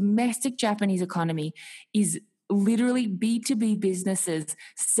 right? The domestic Japanese economy is literally B2B businesses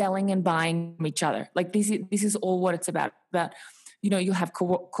selling and buying from each other. Like this is all what it's about. You'll have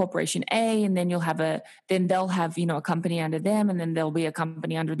corporation A, and then they'll have a company under them, and then there'll be a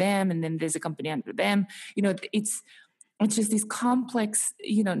company under them, and then there's a company under them. It's just this complex,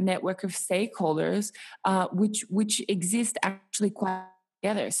 network of stakeholders, which exist actually quite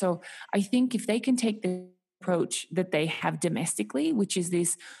together. So I think if they can take the approach that they have domestically, which is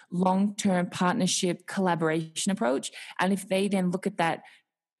this long-term partnership collaboration approach, and if they then look at that,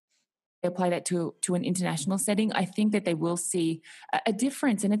 apply that to an international setting, I think that they will see a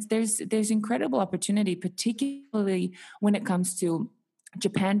difference. And there's incredible opportunity, particularly when it comes to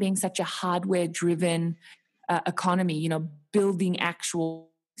Japan being such a hardware-driven economy, building actual,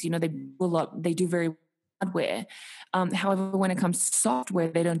 they do very hardware. However, when it comes to software,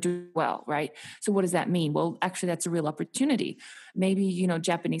 they don't do well, right? So what does that mean? Well, actually, that's a real opportunity. Maybe,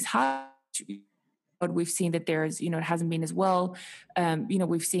 Japanese hardware, but we've seen that there's, it hasn't been as well.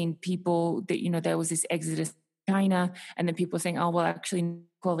 We've seen people that, there was this exodus to China, and then people saying, oh, well, actually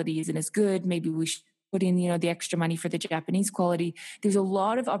quality isn't as good. Maybe we should put in, the extra money for the Japanese quality. There's a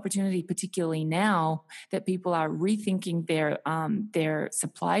lot of opportunity, particularly now that people are rethinking their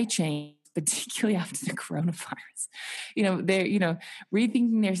supply chain, particularly after the coronavirus. They're,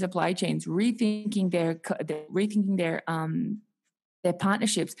 rethinking their supply chains, rethinking their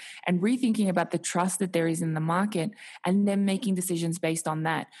partnerships, and rethinking about the trust that there is in the market, and then making decisions based on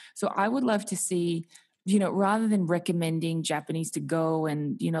that. So I would love to see, rather than recommending Japanese to go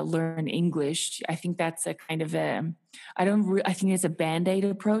and, learn English, I think that's a kind of I think it's a Band-Aid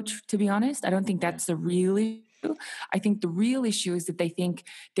approach, to be honest. I don't think that's the real issue. I think the real issue is that they think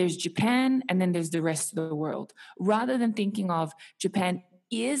there's Japan and then there's the rest of the world, rather than thinking of Japan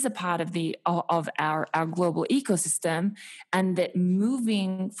is a part of our global ecosystem, and that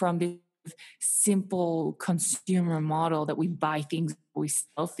moving from the simple consumer model that we buy things, we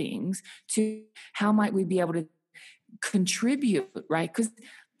sell things, to how might we be able to contribute, right? Because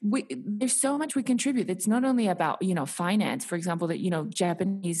there's so much we contribute. It's not only about, finance, for example, that,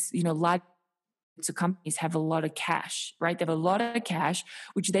 Japanese, large companies have a lot of cash, right? They have a lot of cash,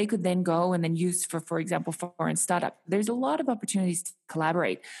 which they could then go and then use for example, foreign startup. There's a lot of opportunities to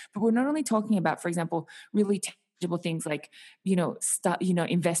collaborate, but we're not only talking about, for example, really tangible things like,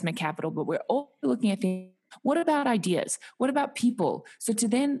 investment capital, but we're also looking at things. What about ideas? What about people? So to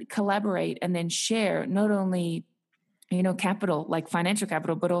then collaborate and then share not only capital, like financial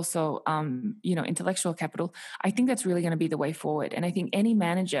capital, but also, intellectual capital. I think that's really going to be the way forward. And I think any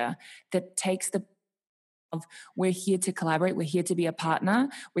manager that takes we're here to collaborate, we're here to be a partner,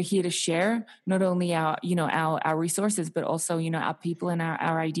 we're here to share not only our resources, but also, our people and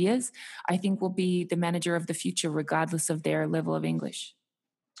our ideas, I think will be the manager of the future, regardless of their level of English.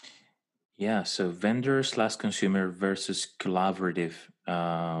 Yeah. So vendor/consumer versus collaborative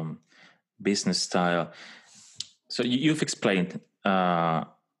business style. So you've explained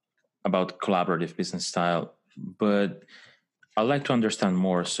about collaborative business style, but I'd like to understand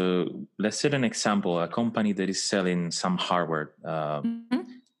more. So let's set an example, a company that is selling some hardware, I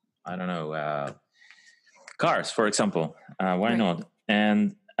don't know, cars, for example, why not?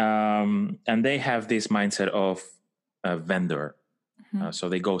 And they have this mindset of a vendor. So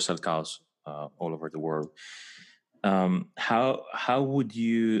they go sell cars all over the world. How would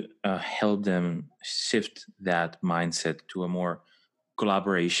you help them shift that mindset to a more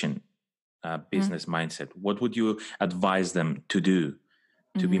collaboration business mindset? What would you advise them to do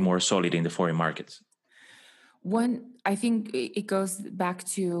to be more solid in the foreign markets? One, I think it goes back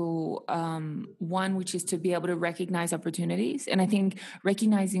to one, which is to be able to recognize opportunities. And I think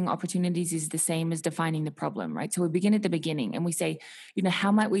recognizing opportunities is the same as defining the problem, right? So we begin at the beginning and we say,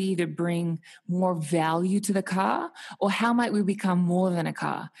 how might we either bring more value to the car, or how might we become more than a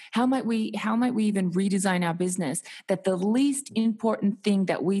car? How might we even redesign our business that the least important thing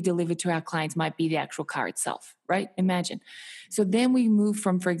that we deliver to our clients might be the actual car itself, right? Imagine. So then we move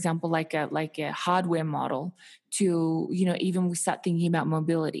from, for example, like a hardware model to, even we start thinking about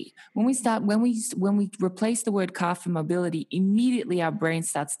mobility. When we replace the word car for mobility, immediately our brain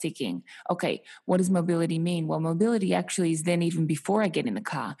starts ticking. Okay, what does mobility mean? Well, mobility actually is then even before I get in the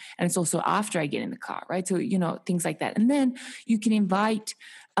car, and it's also after I get in the car, right? So, things like that. And then you can invite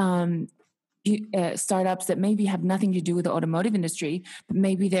startups that maybe have nothing to do with the automotive industry, but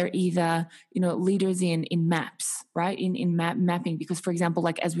maybe they're either, leaders in maps, right? In mapping, because, for example,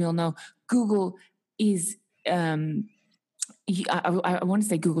 like, as we all know, Google is, I want to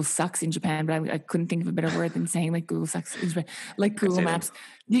say Google sucks in Japan, but I couldn't think of a better word than saying like Google sucks in Japan, like Google Maps.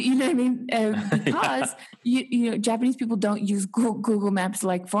 You know what I mean? Because Japanese people don't use Google Maps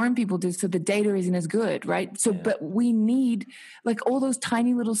like foreign people do, so the data isn't as good, right? So, but we need like all those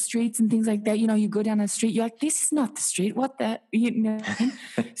tiny little streets and things like that. You go down a street, you're like, this is not the street. What the?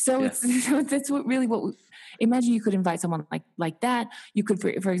 So that's what imagine you could invite someone like that. You could,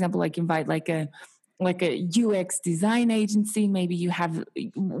 for example, like invite like a UX design agency. Maybe you have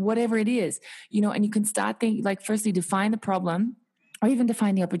whatever it is, and you can start thinking, like, firstly, define the problem, or even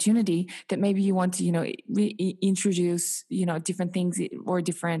define the opportunity that maybe you want to, introduce, different things or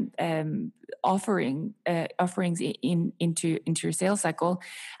different offerings into your sales cycle,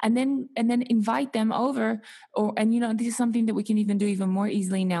 and then invite them over. Or and this is something that we can even do even more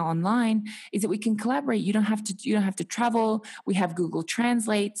easily now online, is that we can collaborate. You don't have to travel. We have Google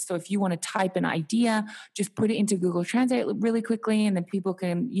Translate, so if you want to type an idea, just put it into Google Translate really quickly, and then people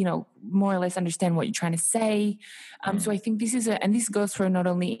can more or less understand what you're trying to say. So I think this goes for not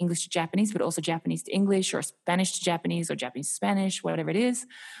only English to Japanese, but also Japanese to English, or Spanish to Japanese, or Japanese to Spanish, whatever it is.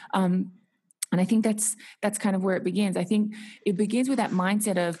 And I think that's kind of where it begins. I think it begins with that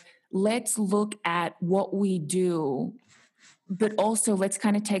mindset of, let's look at what we do, but also let's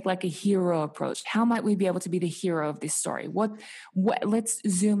kind of take like a hero approach. How might we be able to be the hero of this story? What let's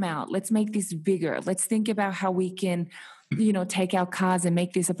zoom out. Let's make this bigger. Let's think about how we can take our cars and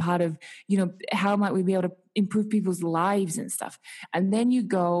make this a part of, how might we be able to improve people's lives and stuff. And then you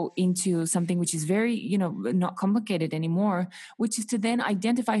go into something which is very, not complicated anymore, which is to then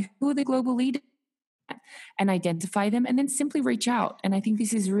identify who are the global leaders and identify them, and then simply reach out. And I think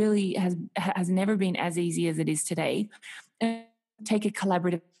this is really has never been as easy as it is today. And take a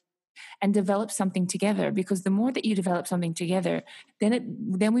collaborative and develop something together, because the more that you develop something together,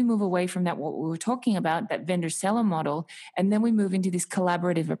 then we move away from that, what we were talking about, that vendor seller model, and then we move into this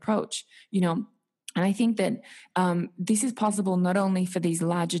collaborative approach. And I think that this is possible not only for these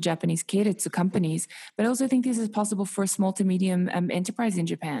larger Japanese catered to companies, but I also think this is possible for a small to medium enterprise in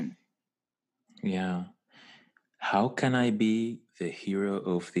Japan. Yeah. How can I be the hero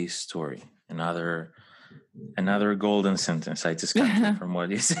of this story? Another golden sentence I just captured from what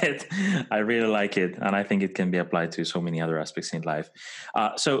you said. I really like it, and I think it can be applied to so many other aspects in life.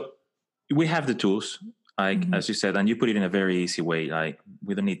 So we have the tools, like as you said, and you put it in a very easy way. Like,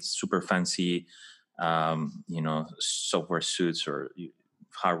 we don't need super fancy, software suits or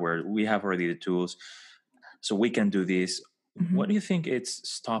hardware. We have already the tools, so we can do this. What do you think it's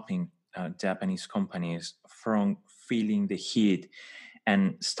stopping Japanese companies from feeling the heat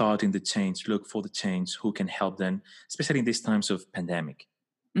and starting the change, look for the change, who can help them, especially in these times of pandemic?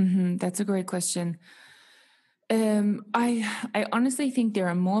 That's a great question. I honestly think there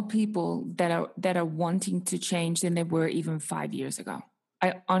are more people that are wanting to change than there were even 5 years ago.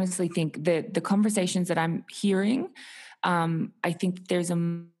 I honestly think that the conversations that I'm hearing, I think there's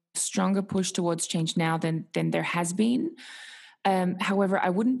a stronger push towards change now than there has been. However, I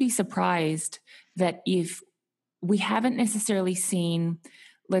wouldn't be surprised that if we haven't necessarily seen,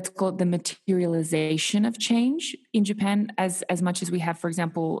 let's call it, the materialization of change in Japan as much as we have, for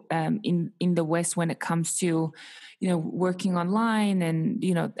example, in the West, when it comes to, working online and,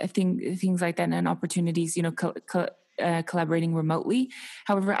 things like that, and opportunities, collaborating remotely.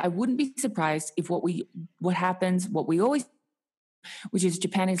 However, I wouldn't be surprised if what happens, what we always, which is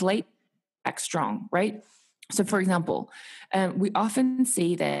Japan is late back strong, right? So, for example, we often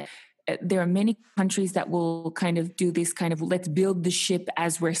see that there are many countries that will kind of do this kind of, let's build the ship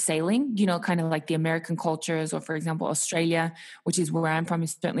as we're sailing, kind of like the American cultures, or, for example, Australia, which is where I'm from,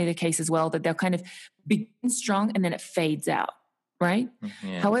 is certainly the case as well, that they'll kind of begin strong and then it fades out, right?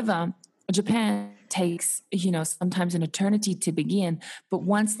 Yeah. However, Japan takes, sometimes an eternity to begin, but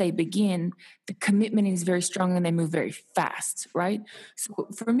once they begin, the commitment is very strong and they move very fast, right? So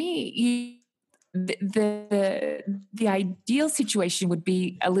for me, the ideal situation would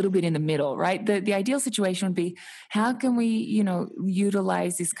be a little bit in the middle, right? The ideal situation would be, how can we,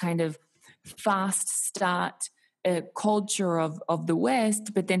 utilize this kind of fast start culture of the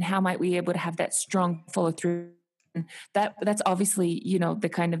West, but then how might we be able to have that strong follow through? That's obviously, the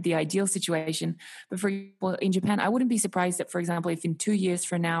kind of the ideal situation. But for example, in Japan, I wouldn't be surprised that, for example, if in 2 years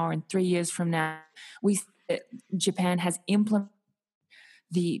from now or in 3 years from now, Japan has implemented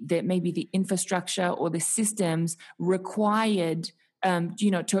maybe the infrastructure or the systems required,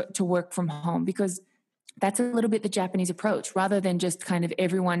 to work from home, because that's a little bit the Japanese approach, rather than just kind of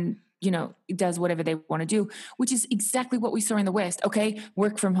everyone, does whatever they want to do, which is exactly what we saw in the West. Okay,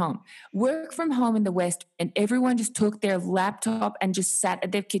 work from home in the West, and everyone just took their laptop and just sat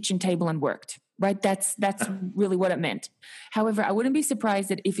at their kitchen table and worked, right? That's really what it meant. However, I wouldn't be surprised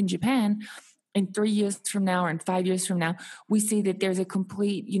that if in Japan, in 3 years from now or in 5 years from now, we see that there's a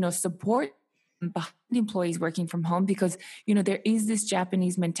complete, support behind employees working from home, because, there is this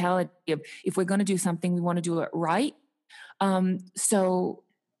Japanese mentality of, if we're going to do something, we want to do it right. So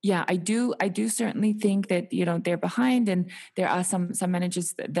yeah, I do certainly think that, they're behind, and there are some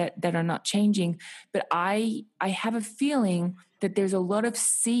managers that are not changing, but I have a feeling that there's a lot of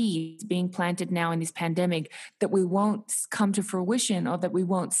seeds being planted now in this pandemic that we won't come to fruition, or that we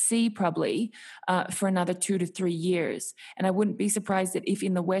won't see probably for another 2 to 3 years. And I wouldn't be surprised that if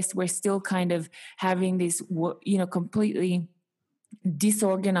in the West we're still kind of having this, completely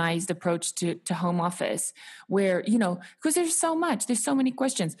disorganized approach to home office, where, because there's so many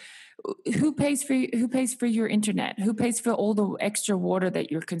questions. Who pays for your internet? Who pays for all the extra water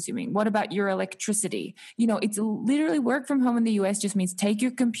that you're consuming? What about your electricity? It's literally work from home in the US just means take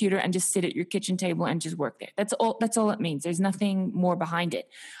your computer and just sit at your kitchen table and just work there. That's all it means. There's nothing more behind it.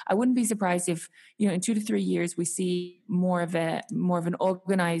 I wouldn't be surprised if, in 2 to 3 years we see more of an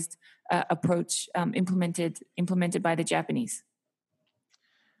organized approach implemented by the Japanese.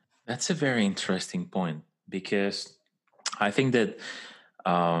 That's a very interesting point, because I think that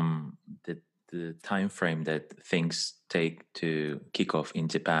the time frame that things take to kick off in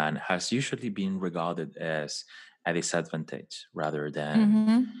Japan has usually been regarded as a disadvantage rather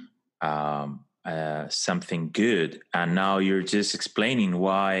than Mm-hmm. something good. And now you're just explaining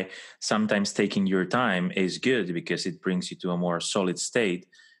why sometimes taking your time is good, because it brings you to a more solid state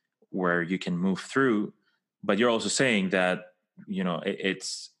where you can move through. But you're also saying that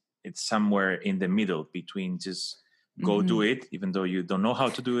it's somewhere in the middle between just go do Mm-hmm. it even though you don't know how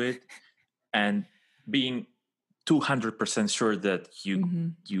to do it, and being 200% sure that you Mm-hmm.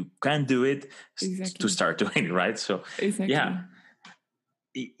 you can do it, to Exactly. start doing it, right? So yeah.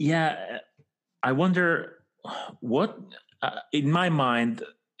 Exactly. Yeah, I wonder what, in my mind,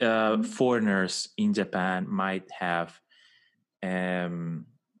 foreigners in Japan um,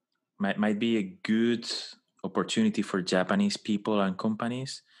 might be a good opportunity for Japanese people and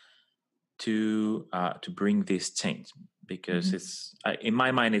companies to bring this change, because Mm-hmm. it's, in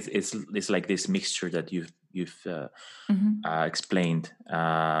my mind, it's like this mixture that you've Mm-hmm. explained.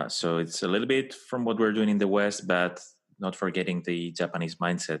 So it's a little bit from what we're doing in the West, but not forgetting the Japanese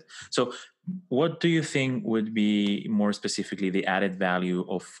mindset. So what do you think would be more specifically the added value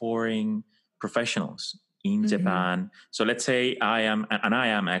of foreign professionals in Mm-hmm. Japan? So let's say I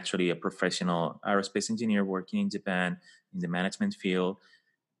am actually a professional aerospace engineer working in Japan in the management field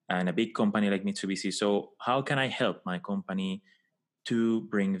and a big company like Mitsubishi. So how can I help my company to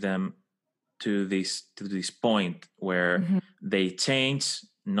bring them to this point where Mm-hmm. they change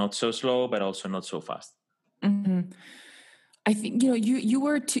not so slow but also not so fast? Mm-hmm. I think you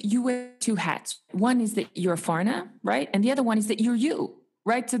wear two hats. One is that you're a foreigner, right? And the other one is that you're you,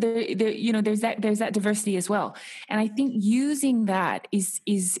 right? So there's that diversity as well. And I think using that is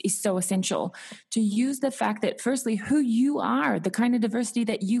so essential, to use the fact that, firstly, who you are, the kind of diversity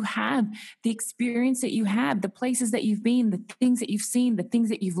that you have, the experience that you have, the places that you've been, the things that you've seen, the things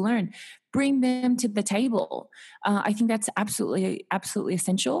that you've learned, bring them to the table. I think that's absolutely absolutely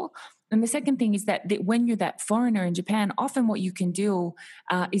essential. And the second thing is that when you're that foreigner in Japan, often what you can do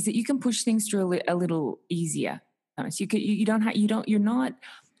is that you can push things through a little easier. So you're not,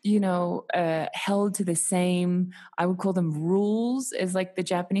 held to the same, I would call them, rules as like the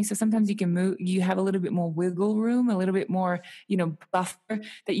Japanese. So sometimes you can move, you have a little bit more wiggle room, a little bit more, buffer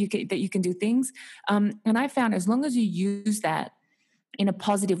that you can do things. And I found, as long as you use that in a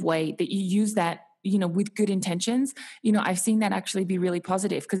positive way, that you use that, with good intentions, I've seen that actually be really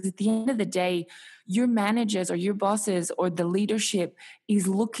positive, because at the end of the day, your managers or your bosses or the leadership is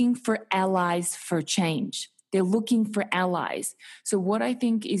looking for allies for change. They're looking for allies. So what I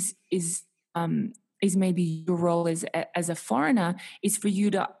think is maybe your role as a foreigner, is for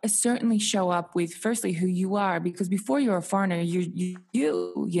you to certainly show up with, firstly, who you are, because before you're a foreigner,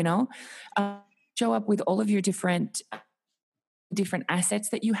 uh, show up with all of your different assets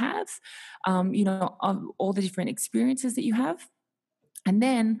that you have, all the different experiences that you have. And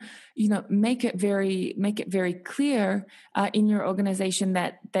then, make it very clear in your organization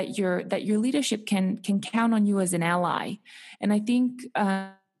that your leadership can count on you as an ally. And I think,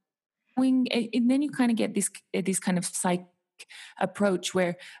 and then you kind of get this kind of psych approach,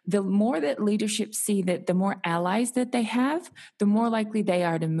 where the more that leadership see that the more allies that they have, the more likely they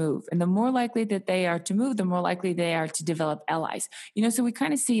are to move. And the more likely that they are to move, the more likely they are to develop allies. So we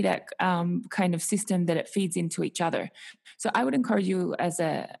kind of see that kind of system, that it feeds into each other. So I would encourage you, as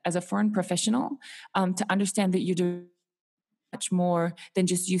a foreign professional, to understand that you do much more than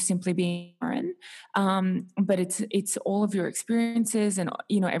just you simply being foreign, but it's all of your experiences, and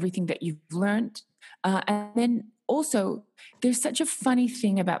everything that you've learned. And then also, there's such a funny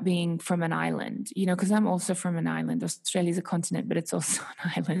thing about being from an island, because I'm also from an island. Australia's a continent, but it's also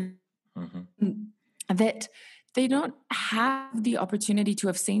an island. Hmm. That they don't have the opportunity to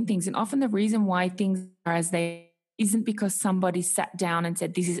have seen things. And often the reason why things are as they isn't because somebody sat down and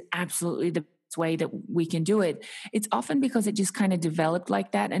said, this is absolutely the best way that we can do it. It's often because it just kind of developed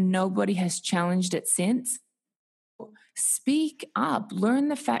like that, and nobody has challenged it since. Speak up, learn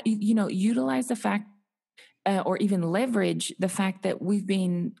the fact, utilize the fact, or even leverage the fact that we've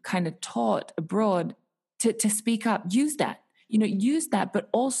been kind of taught abroad to speak up. Use that. use that. But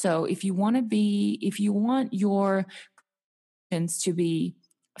also, if you want your to be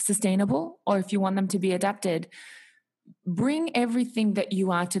sustainable, or if you want them to be adapted, bring everything that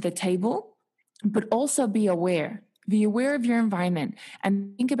you are to the table, but also be aware of your environment,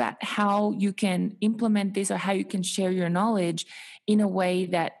 and think about how you can implement this, or how you can share your knowledge in a way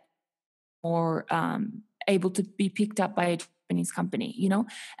that more able to be picked up by a Japanese company,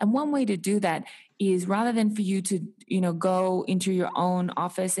 And one way to do that is, rather than for you to, go into your own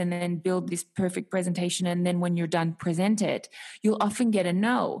office and then build this perfect presentation, and then when you're done, present it, you'll often get a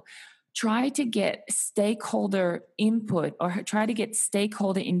no. Try to get stakeholder input, or try to get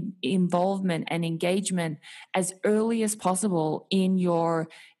stakeholder involvement and engagement as early as possible in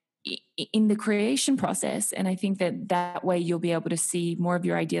the creation process. And I think that way you'll be able to see more of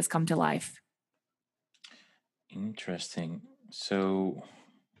your ideas come to life. Interesting. So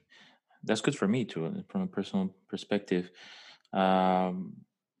that's good for me too, from a personal perspective.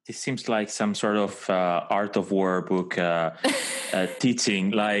 This seems like some sort of art of war book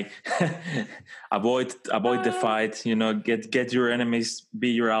teaching, like avoid the fight, get your enemies, be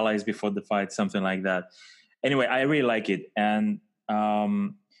your allies before the fight, something like that. Anyway, I really like it. And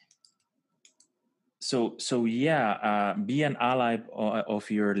so yeah, be an ally of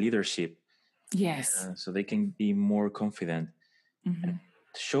your leadership. Yes. So they can be more confident. Mm-hmm.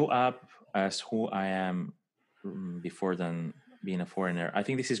 Show up as who I am before than being a foreigner. I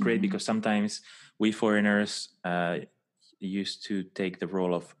think this is great Mm-hmm. because sometimes we foreigners used to take the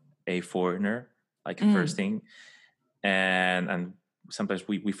role of a foreigner, like first thing, and sometimes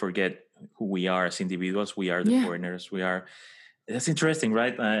we forget who we are as individuals. We are the foreigners. That's interesting,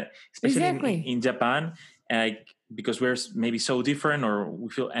 right? Especially exactly. in Japan, because we're maybe so different, or we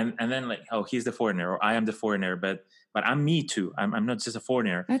feel, and then like, oh, he's the foreigner, or I am the foreigner, but I'm me too. I'm not just a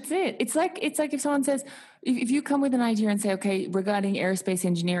foreigner. That's it. It's like if someone says, if you come with an idea and say, okay, regarding aerospace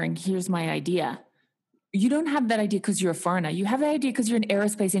engineering, here's my idea. You don't have that idea because you're a foreigner. You have that idea because you're an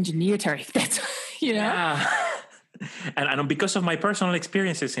aerospace engineer, Tariq. That's, Yeah. and because of my personal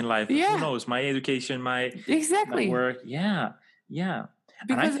experiences in life, Yeah. who knows, my education, my work. Yeah. Because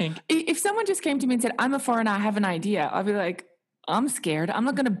and I think if someone just came to me and said, I'm a foreigner, I have an idea, I'll be like, I'm scared. I'm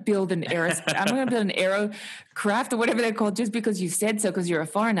not going to build an I'm not going to build an aerocraft or whatever they're called just because you said so, because you're a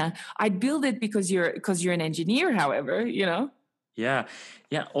foreigner. I'd build it because you're an engineer, however, Yeah.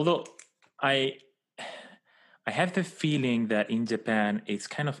 Although I have the feeling that in Japan, it's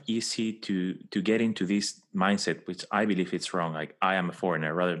kind of easy to get into this mindset, which I believe it's wrong. Like, I am a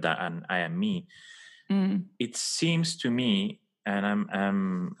foreigner rather than I am me. It seems to me, and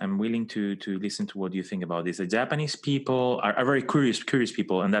I'm willing to listen to what you think about this. The Japanese people are very curious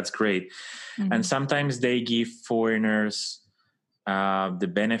people, and that's great. And sometimes they give foreigners the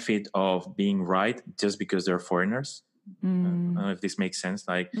benefit of being right just because they're foreigners. I don't know if this makes sense.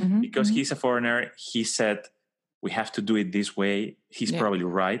 Like, because he's a foreigner, he said we have to do it this way. He's probably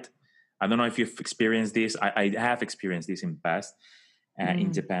right. I don't know if you've experienced this. I have experienced this in the past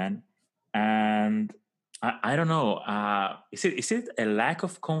in Japan, and I don't know. Is it a lack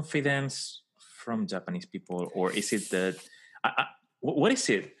of confidence from Japanese people, or is it that? What is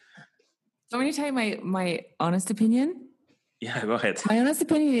it? So I'm going to tell you my honest opinion. Yeah, go ahead. My honest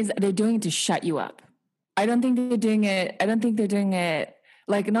opinion is they're doing it to shut you up. I don't think they're doing it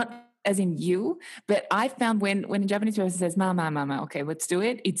like, not as in you, but I found when a Japanese person says, mama, okay, let's do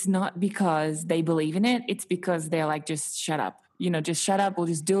it. It's not because they believe in it. It's because they're like, just shut up. Just shut up. We'll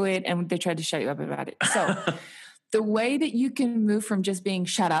just do it. And they try to shut you up about it. So the way that you can move from just being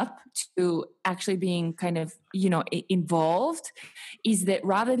shut up to actually being kind of, involved, is that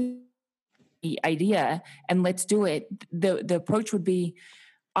rather than the idea and let's do it, the approach would be,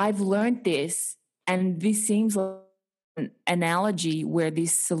 I've learned this, and this seems like an analogy where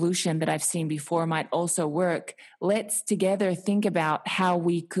this solution that I've seen before might also work. Let's together think about how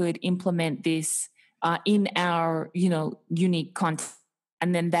we could implement this in our, unique context.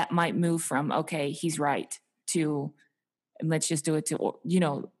 And then that might move from, okay, he's right, to, and let's just do it,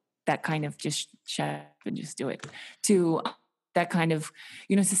 to, that kind of just shut up and just do it, to that kind of,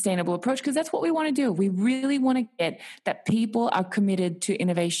 sustainable approach, because that's what we want to do. We really want to get that people are committed to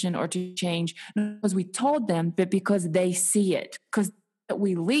innovation or to change, not because we told them, but because they see it. Because that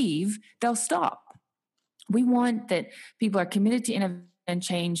we leave, they'll stop. We want that people are committed to innovation and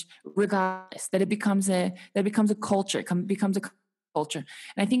change, regardless, that it becomes a culture, becomes a culture.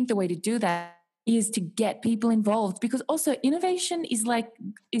 And I think the way to do that is to get people involved, because also innovation is like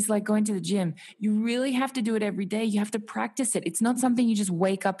going to the gym. You really have to do it every day. You have to practice it. It's not something you just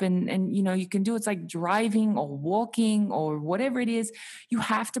wake up and you can do. It's like driving or walking or whatever it is. You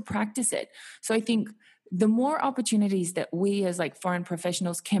have to practice it. So I think the more opportunities that we as like foreign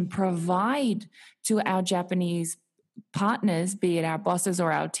professionals can provide to our Japanese partners, be it our bosses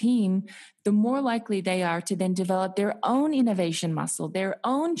or our team, the more likely they are to then develop their own innovation muscle, their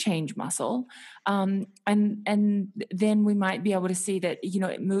own change muscle. And then we might be able to see that, you know,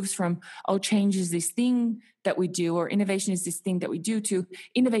 it moves from, oh, change is this thing that we do, or innovation is this thing that we do, to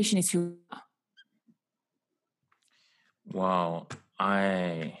innovation is who. Wow.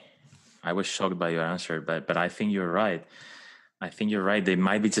 I was shocked by your answer, but I think you're right. I think you're right. They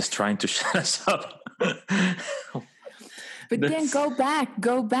might be just trying to shut us up. But then go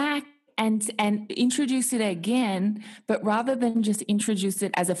back and introduce it again, but rather than just introduce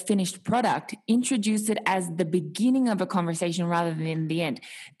it as a finished product, introduce it as the beginning of a conversation rather than in the end.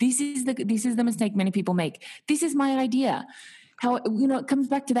 This is the mistake many people make. This is my idea. How, you know, it comes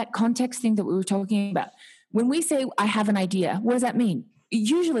back to that context thing that we were talking about. When we say I have an idea, what does that mean? It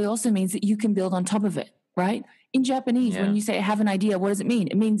usually also means that you can build on top of it, right? In Japanese, when you say I have an idea, what does it mean?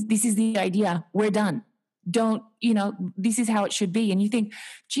 It means this is the idea. We're done. Don't, you know, this is how it should be. And you think,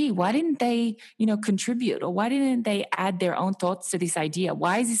 gee, why didn't they, you know, contribute, or why didn't they add their own thoughts to this idea?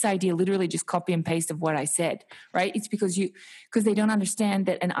 Why is this idea literally just copy and paste of what I said, right? It's because they don't understand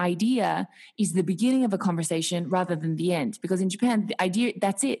that an idea is the beginning of a conversation rather than the end. Because in Japan, the idea,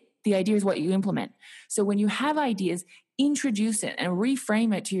 that's it. The idea is what you implement. So when you have ideas, introduce it and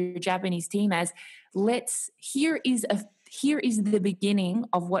reframe it to your Japanese team as, here is the beginning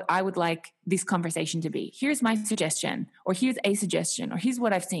of what I would like this conversation to be. Here's my suggestion, or here's a suggestion, or here's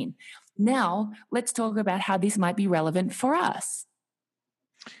what I've seen. Now, let's talk about how this might be relevant for us.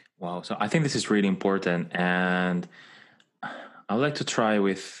 Wow. So I think this is really important. And I would like to try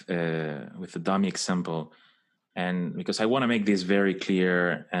with a dummy example. And because I want to make this very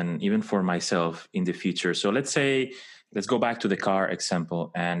clear, and even for myself in the future. So let's go back to the car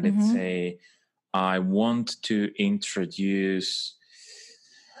example, and let's say I want to introduce,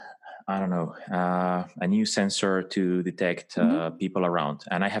 I don't know, a new sensor to detect people around.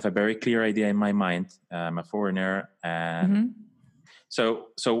 And I have a very clear idea in my mind. I'm a foreigner. And so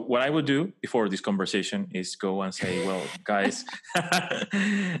what I would do before this conversation is go and say, well, guys,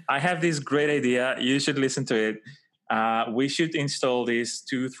 I have this great idea. You should listen to it. We should install these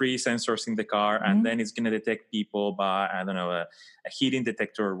 2-3 sensors in the car, and then it's going to detect people by, I don't know, a heating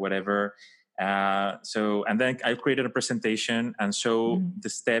detector or whatever. And then I created a presentation and show the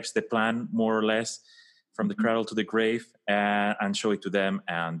steps, the plan, more or less, from the cradle to the grave, and show it to them,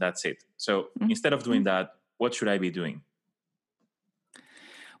 and that's it. So instead of doing that, what should I be doing?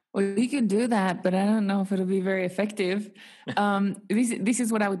 Well, you can do that, but I don't know if it'll be very effective. This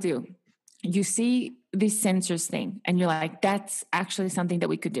is what I would do. You see this sensors thing, and you're like, that's actually something that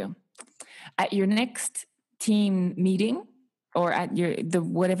we could do. At your next team meeting, or at the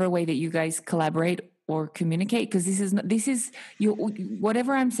whatever way that you guys collaborate or communicate, because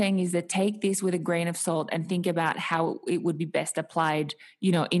whatever I'm saying is that take this with a grain of salt and think about how it would be best applied,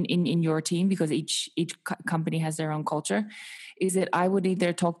 you know, in your team, because each company has their own culture. Is that I would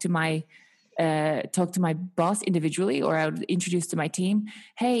either talk to my boss individually, or I would introduce to my team,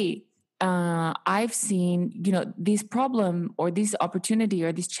 hey, I've seen, you know, this problem or this opportunity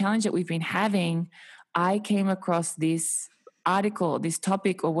or this challenge that we've been having. I came across this article, this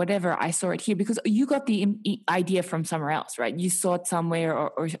topic, or whatever. I saw it here because you got the idea from somewhere else, right? You saw it somewhere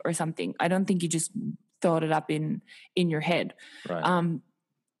or something. I don't think you just thought it up in your head. Right.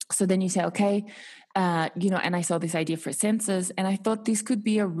 So then you say, okay, you know, and I saw this idea for sensors, and I thought this could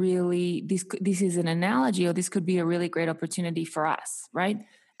be this is an analogy, or this could be a really great opportunity for us, right?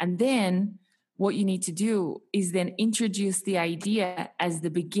 And then what you need to do is then introduce the idea as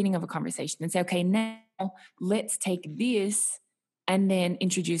the beginning of a conversation and say, okay, now let's take this and then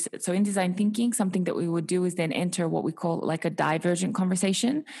introduce it. So in design thinking, something that we would do is then enter what we call like a divergent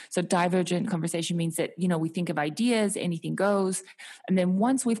conversation. So divergent conversation means that, you know, we think of ideas, anything goes. And then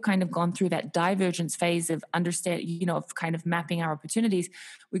once we've kind of gone through that divergence phase of of kind of mapping our opportunities,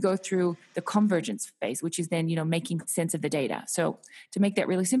 we go through the convergence phase, which is then, you know, making sense of the data. So to make that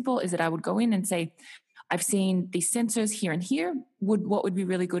really simple is that I would go in and say, I've seen these sensors here and here. What would be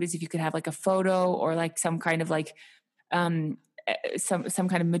really good is if you could have like a photo or like some kind of like, some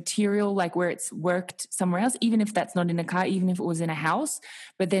kind of material, like where it's worked somewhere else, even if that's not in a car, even if it was in a house,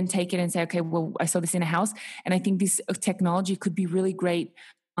 but then take it and say, okay, well, I saw this in a house, and I think this technology could be really great,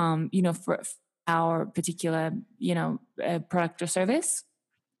 for our particular, product or service.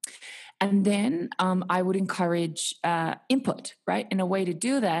 And then I would encourage input, right? And a way to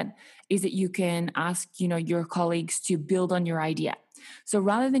do that is that you can ask, your colleagues to build on your idea. So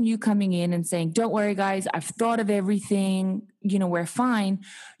rather than you coming in and saying, don't worry, guys, I've thought of everything, we're fine.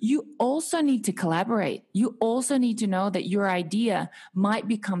 You also need to collaborate. You also need to know that your idea might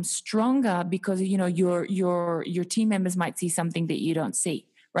become stronger because, your team members might see something that you don't see.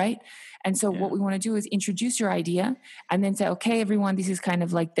 Right. And so what we want to do is introduce your idea and then say, okay, everyone, this is kind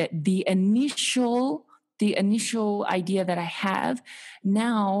of like the initial idea that I have.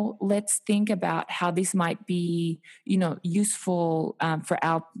 Now let's think about how this might be, useful for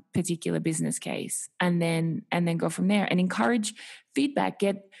our particular business case, and then go from there and encourage feedback.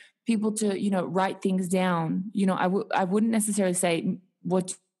 Get people to, write things down. I wouldn't necessarily say what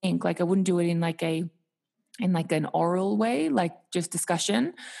you think. Like I wouldn't do it in like an oral way, like just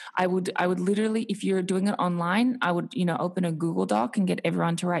discussion. I would literally, if you're doing it online, I would, open a Google Doc and get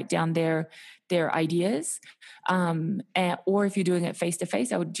everyone to write down their ideas. Or if you're doing it face to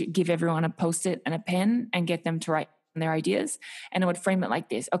face, I would give everyone a Post-it and a pen and get them to write their ideas. And I would frame it like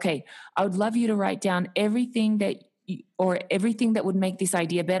this. Okay, I would love you to write down everything that would make this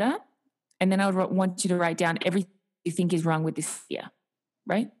idea better. And then I would want you to write down everything you think is wrong with this idea,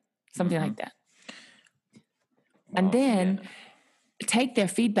 right? Something like that. And then take their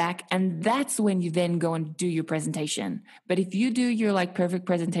feedback, and that's when you then go and do your presentation. But if you do your perfect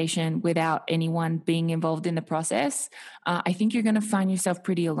presentation without anyone being involved in the process, I think you're going to find yourself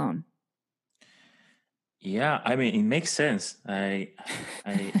pretty alone. Yeah, I mean, it makes sense. I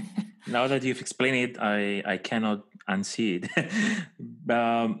now that you've explained it, I cannot unsee it.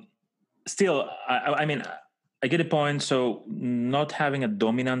 Still, I mean, I get a point. So not having a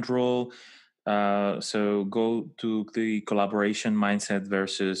dominant role. So go to the collaboration mindset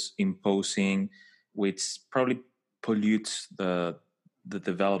versus imposing, which probably pollutes the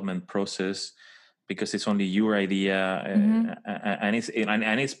development process because it's only your idea, and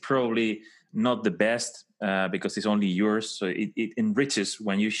it's probably not the best because it's only yours. So it enriches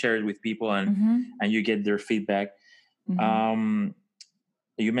when you share it with people and you get their feedback. You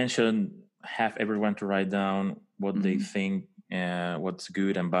mentioned have everyone to write down what they think, what's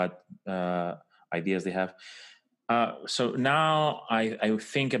good and bad ideas they have. So now I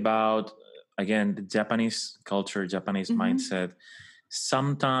think about, again, the Japanese culture, Japanese mindset.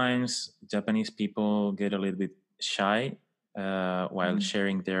 Sometimes Japanese people get a little bit shy while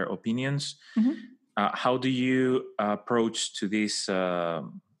sharing their opinions. How do you approach to this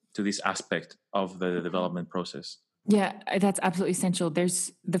aspect of the development process? Yeah, that's absolutely essential.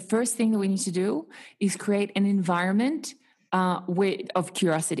 The first thing that we need to do is create an environment of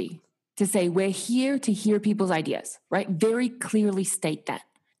curiosity, to say we're here to hear people's ideas, right? Very clearly state that.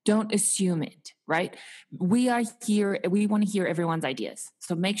 Don't assume it, right? We are here, we want to hear everyone's ideas.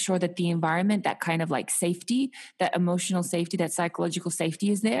 So make sure that the environment, that kind of safety, that emotional safety, that psychological safety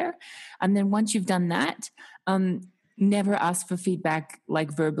is there. And then once you've done that, never ask for feedback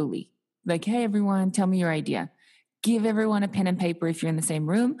verbally. Hey, everyone, tell me your idea. Give everyone a pen and paper if you're in the same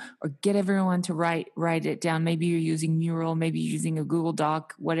room, or get everyone to write it down. Maybe you're using Mural, maybe you're using a Google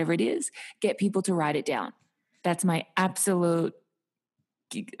Doc, whatever it is. Get people to write it down. That's my absolute,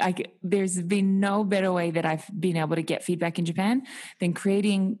 there's been no better way that I've been able to get feedback in Japan than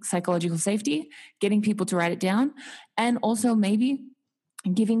creating psychological safety, getting people to write it down, and also maybe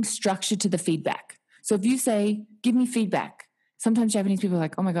giving structure to the feedback. So if you say, give me feedback, sometimes Japanese people are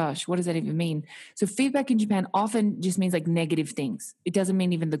like, oh my gosh, what does that even mean? So feedback in Japan often just means negative things. It doesn't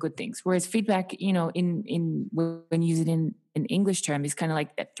mean even the good things. Whereas feedback, in when you use it in an English term, is kind of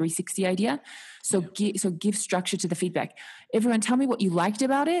like that 360 idea. So give structure to the feedback. Everyone, tell me what you liked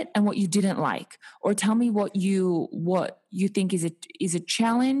about it and what you didn't like, or tell me what you think is a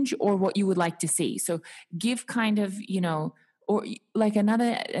challenge or what you would like to see. So give kind of, or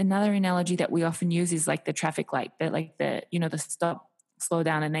another analogy that we often use is the traffic light, the stop, slow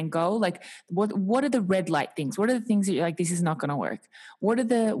down, and then go. What are the red light things? What are the things that you're this is not going to work? What are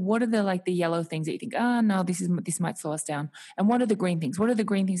the yellow things that you think, no, this might slow us down? And what are the green things? What are the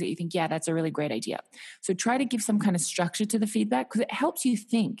green things that you think, yeah, that's a really great idea? So try to give some kind of structure to the feedback, because it helps you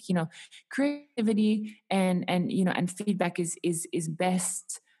think. Creativity and feedback is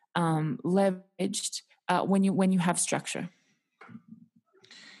best leveraged when you have structure.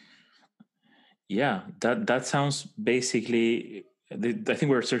 Yeah, that sounds basically, I think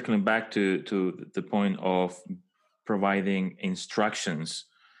we're circling back to the point of providing instructions,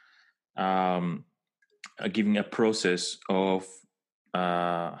 giving a process of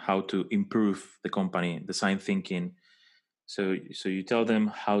how to improve the company, design thinking. So you tell them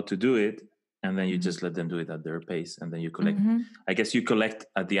how to do it, and then you just let them do it at their pace, and then you collect. I guess you collect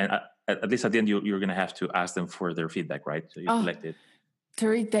at the at least at the end, you're going to have to ask them for their feedback, right? So you collect it.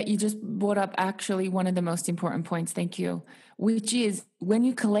 Tariq, that you just brought up actually one of the most important points, thank you, which is when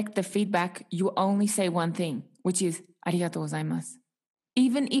you collect the feedback, you only say one thing, which is arigatou gozaimasu.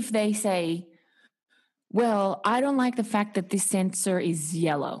 Even if they say, well, I don't like the fact that this sensor is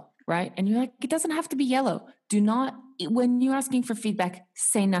yellow, right? And you're like, it doesn't have to be yellow. Do not, when you're asking for feedback,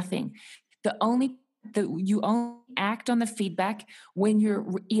 say nothing. You only act on the feedback when you're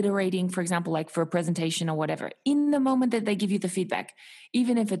iterating, for example, like for a presentation or whatever. In the moment that they give you the feedback,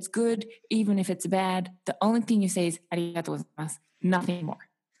 even if it's good, even if it's bad, the only thing you say is arigatou gozaimasu, nothing more.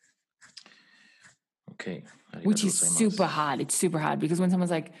 Okay. Which is super hard. It's super hard because when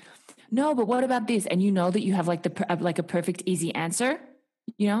someone's like, no, but what about this? And you know that you have like a perfect easy answer,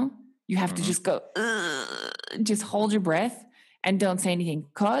 you know, you have to just go, just hold your breath and don't say anything.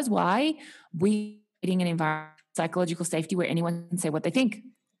 Because why? We're creating an environment, psychological safety where anyone can say what they think.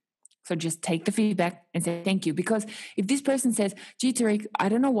 So just take the feedback and say thank you. Because if this person says, gee, Tariq, I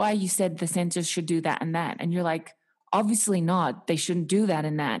don't know why you said the sensors should do that and that. And you're like, obviously not. They shouldn't do that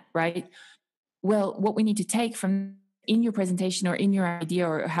and that, right? Well, what we need to take from in your presentation or in your idea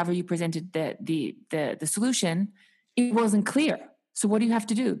or however you presented the solution, it wasn't clear. So what do you have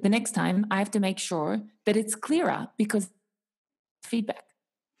to do? The next time I have to make sure that it's clearer because feedback.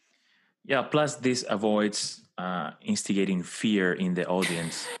 Yeah, plus this avoids instigating fear in the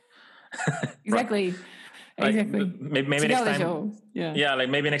audience. Exactly. Like, exactly. maybe next time. Yeah, like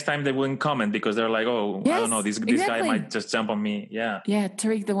maybe next time they wouldn't comment because they're like, oh, yes, I don't know, this guy might just jump on me. Yeah. Yeah,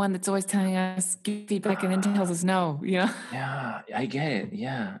 Tariq, the one that's always telling us give feedback and then tells us no, you know? Yeah, I get it.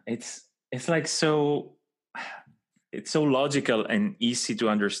 Yeah. It's like it's so logical and easy to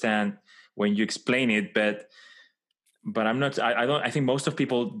understand when you explain it, but I think most of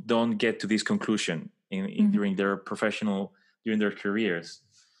people don't get to this conclusion during their during their careers.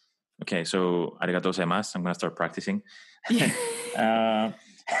 Okay, so arigatou gozaimasu. I'm going to start practicing.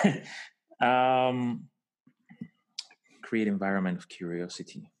 Create environment of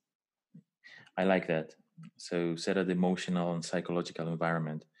curiosity. I like that. So set an emotional and psychological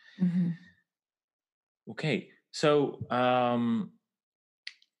environment. Okay, so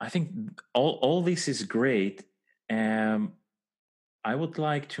I think all this is great. I would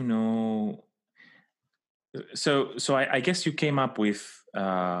like to know. So I guess you came up with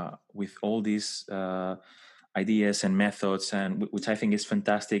all these ideas and methods, and which I think is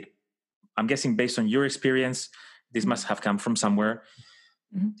fantastic. I'm guessing based on your experience, this must have come from somewhere.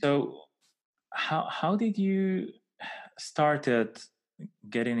 So how did you started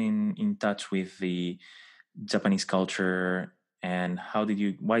getting in touch with the Japanese culture, and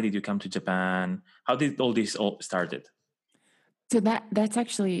why did you come to Japan? How did all this started? So that's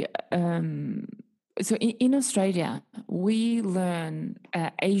actually so in Australia, we learn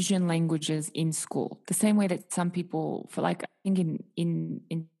Asian languages in school, the same way that some people, for like I think in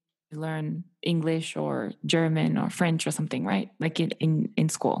learn English or German or French or something, right? Like in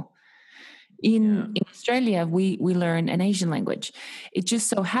school. In Australia, we learn an Asian language. It just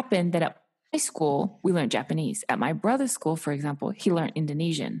so happened that at my school, we learned Japanese. At my brother's school, for example, he learned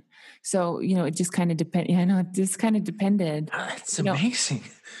Indonesian. So, it just kind of depended. Yeah, I know, it just kind of depended. It's amazing.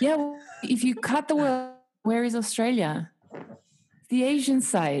 Yeah. If you cut the world, where is Australia? The Asian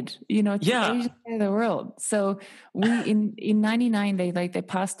side, it's the Asian side of the world. So in 99, they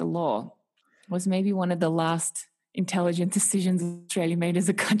passed a law. It was maybe one of the last intelligent decisions Australia made as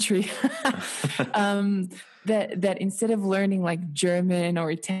a country. That instead of learning like German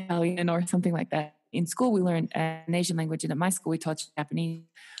or Italian or something like that in school, we learned an Asian language, and at my school we taught Japanese.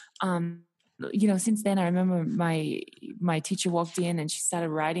 Since then I remember my teacher walked in and she started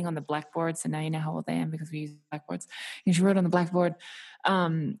writing on the blackboard. So now you know how old I am because we use blackboards. And she wrote on the blackboard,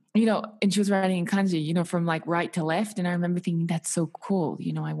 and she was writing in kanji, from like right to left. And I remember thinking, that's so cool.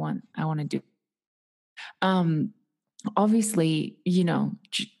 I want to do. Obviously,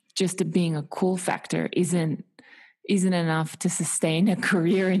 just being a cool factor isn't enough to sustain a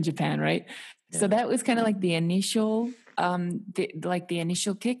career in Japan, right? Yeah. So that was kind of like the initial, the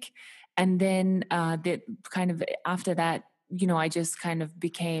initial kick. And then that kind of after that, I just kind of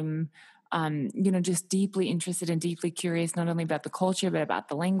became, just deeply interested and deeply curious, not only about the culture, but about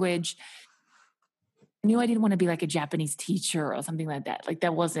the language. I knew I didn't want to be like a Japanese teacher or something like that. Like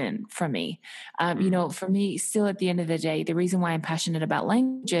that wasn't for me. For me, still at the end of the day, the reason why I'm passionate about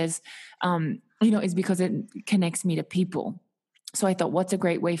languages, is because it connects me to people. So I thought, what's a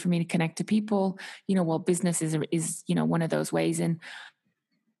great way for me to connect to people? Well, business is one of those ways. And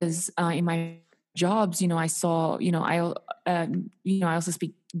as in my jobs, I saw, I also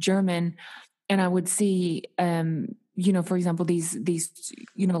speak German, and I would see, for example, these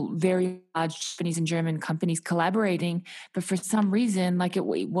very large Japanese and German companies collaborating, but for some reason, like it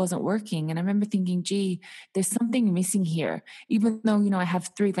wasn't working. And I remember thinking, gee, there's something missing here. Even though, I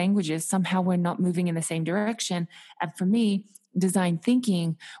have 3 languages, somehow we're not moving in the same direction. And for me, design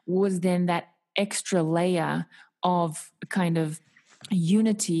thinking was then that extra layer of kind of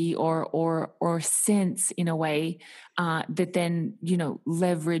unity or sense in a way that then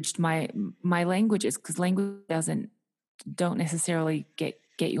leveraged my languages, because language don't necessarily get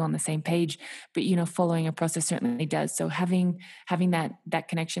you on the same page, but following a process certainly does. So having that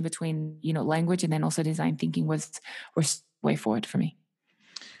connection between language and then also design thinking was way forward for me.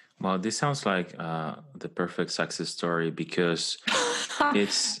 Well, this sounds like the perfect success story, because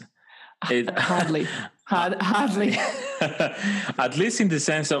hardly at least in the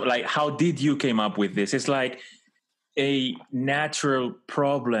sense of like, how did you came up with this? It's like a natural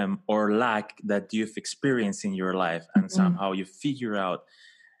problem or lack that you've experienced in your life, and somehow you figure out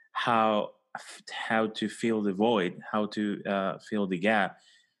how to fill the void, how to fill the gap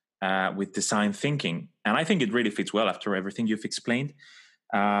with design thinking. And I think it really fits well after everything you've explained.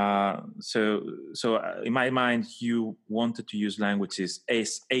 So in my mind, you wanted to use languages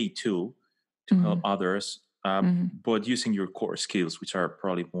as a tool to help others, but using your core skills, which are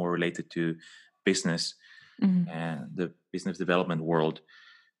probably more related to business and the business development world.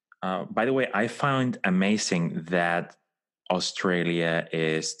 By the way, I found amazing that Australia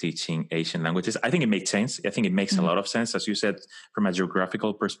is teaching Asian languages. I think it makes sense. I think it makes a lot of sense, as you said, from a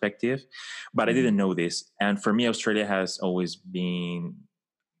geographical perspective. But I didn't know this. And for me, Australia has always been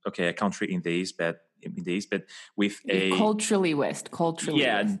a country in the East, but with a culturally West.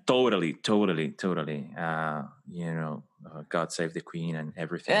 Yeah, West. totally. God save the Queen and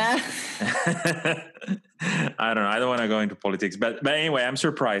everything. I don't know. I don't want to go into politics, but anyway, I'm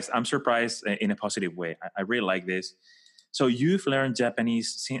surprised in a positive way. I really like this. So you've learned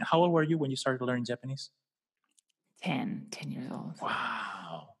Japanese. How old were you when you started learning Japanese? 10 years old.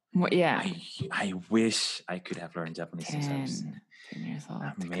 Wow. Well, yeah. I wish I could have learned Japanese 10 years old.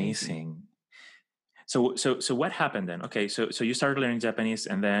 Amazing. So what happened then? Okay, so you started learning Japanese,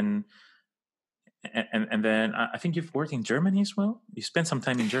 and then I think you've worked in Germany as well. You spent some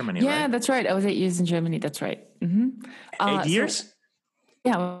time in Germany, yeah, right? That's right. I was 8 years in Germany. That's right. 8 years?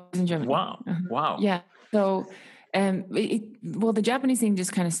 Yeah, I was in Germany. Wow. Wow. Yeah. So, the Japanese thing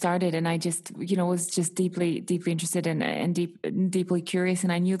just kind of started, and I just, was just deeply interested and deeply curious.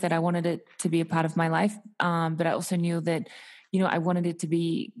 And I knew that I wanted it to be a part of my life. But I also knew that, I wanted it to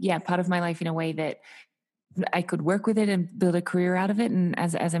be, part of my life in a way that I could work with it and build a career out of it. And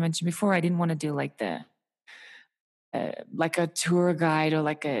as I mentioned before, I didn't want to do like like a tour guide or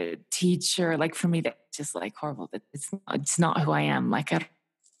like a teacher. Like for me, that's just like horrible. That it's not who I am. Like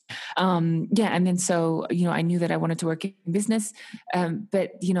and then so I knew that I wanted to work in business,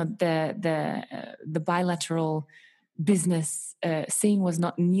 but the bilateral business scene was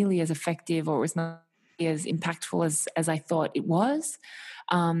not nearly as effective, or was not as impactful as I thought it was.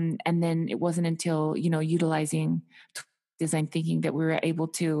 And then it wasn't until utilizing design thinking that we were able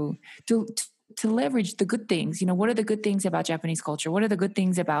to leverage the good things. What are the good things about Japanese culture? What are the good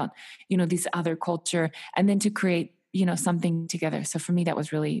things about this other culture? And then to create something together. So for me, that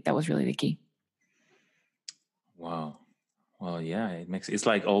was really the key. Wow. Well, yeah, it's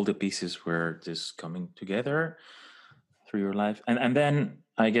like all the pieces were just coming together through your life. And then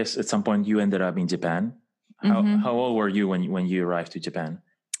I guess at some point you ended up in Japan. How old were you when you arrived to Japan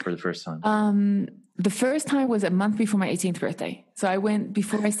for the first time? The first time was a month before my 18th birthday. So I went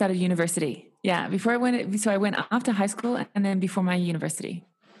before I started university. Yeah, before I went. So I went after high school and then before my university.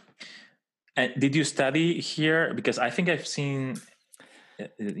 And did you study here? Because I think I've seen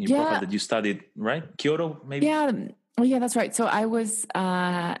your profile that you studied, right? Kyoto, maybe? Yeah. Oh, yeah, that's right. So I was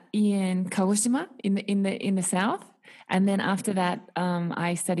in Kagoshima in the south. And then after that,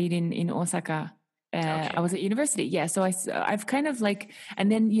 I studied in Osaka. I was at university. Yeah. So I've kind of like,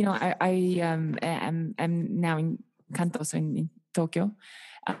 and then, I'm now in Kanto, so in Tokyo,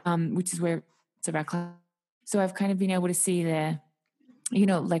 which is where it's about class. So I've kind of been able to see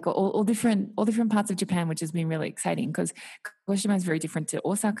like all different parts of Japan, which has been really exciting, because Kagoshima is very different to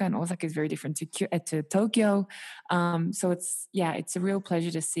Osaka, and Osaka is very different to Tokyo. So it's a real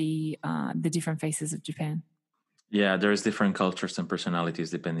pleasure to see the different faces of Japan. Yeah, there's different cultures and personalities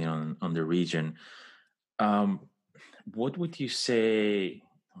depending on the region. What would you say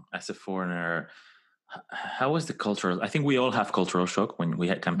as a foreigner? How was the cultural? I think we all have cultural shock when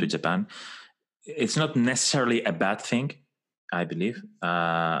we come to Japan. It's not necessarily a bad thing, I believe.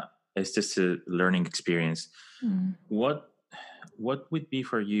 It's just a learning experience. What what would be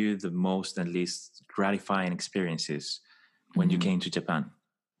for you the most and least gratifying experiences when you came to Japan?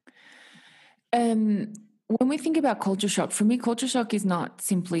 When we think about culture shock, for me, culture shock is not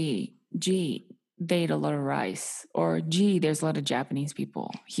simply, gee, they eat a lot of rice, or gee, there's a lot of Japanese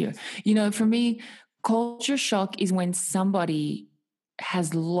people here. For me, culture shock is when somebody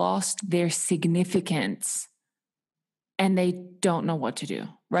has lost their significance and they don't know what to do,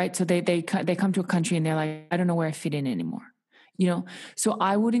 right? So they come to a country and they're like, I don't know where I fit in anymore. So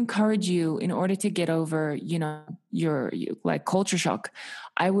I would encourage you, in order to get over, your like culture shock,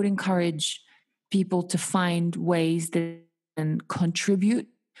 I would encourage people to find ways that can contribute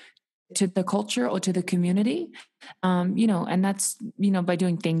to the culture or to the community. And that's, by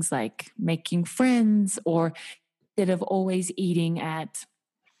doing things like making friends, or instead of always eating at,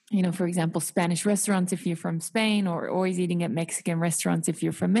 for example, Spanish restaurants if you're from Spain, or always eating at Mexican restaurants if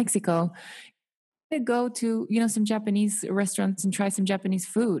you're from Mexico, to go to, some Japanese restaurants and try some Japanese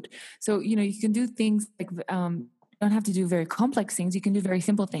food. So, you can do things like, don't have to do very complex things. You can do very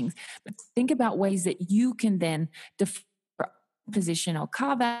simple things, but think about ways that you can then position or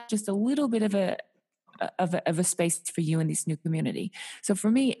carve out just a little bit of a space for you in this new community. So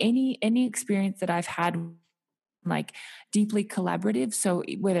for me, any experience that I've had, like, deeply collaborative, so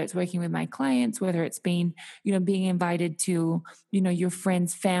whether it's working with my clients, whether it's being invited to your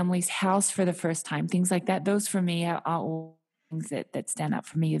friend's family's house for the first time, things like that, those for me are all things that stand out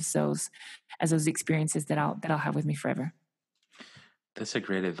for me as those experiences that I'll have with me forever. That's a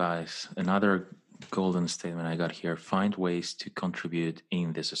great advice. Another golden statement I got here: find ways to contribute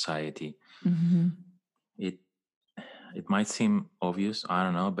in the society. Mm-hmm. It might seem obvious, I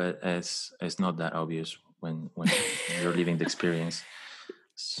don't know, but it's not that obvious when you're living the experience.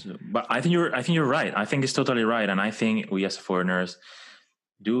 So, but I think you're right. I think it's totally right, and I think we as foreigners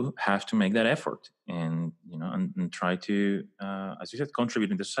do have to make that effort, and and try to, as you said,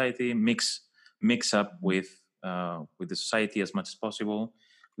 contribute in the society, mix up with the society as much as possible,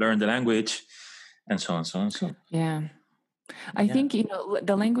 learn the language, and so on, so on. So yeah. I think,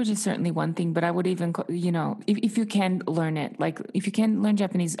 the language is certainly one thing, but I would even, if you can learn it, like if you can learn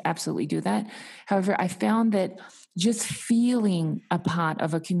Japanese, absolutely do that. However, I found that just feeling a part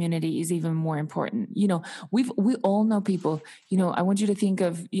of a community is even more important. We all know people, I want you to think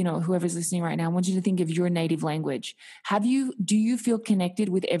of, whoever's listening right now, I want you to think of your native language. Do you feel connected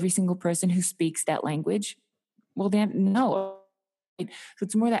with every single person who speaks that language? Well, then no. So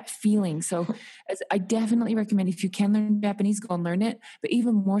it's more that feeling. So I definitely recommend, if you can learn Japanese, go and learn it. But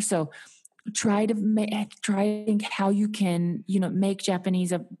even more so, try to think how you can, make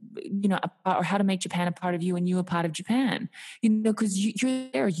Japanese or how to make Japan a part of you and you a part of Japan. Because you're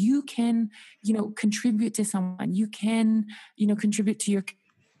there, you can, contribute to someone. You can, contribute to your.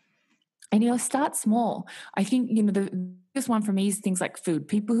 And start small. I think the biggest one for me is things like food.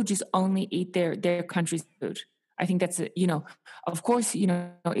 People who just only eat their country's food. I think that's, of course,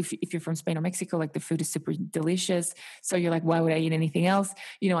 if you're from Spain or Mexico, like, the food is super delicious. So you're like, why would I eat anything else?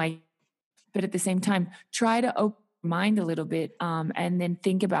 But at the same time, try to open your mind a little bit, and then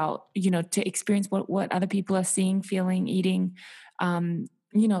think about, to experience what other people are seeing, feeling, eating,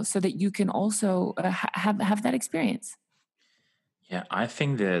 so that you can also have that experience. Yeah, I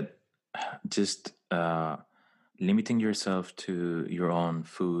think that just limiting yourself to your own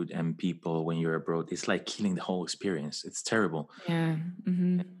food and people when you're abroad is like killing the whole experience. It's terrible. Yeah.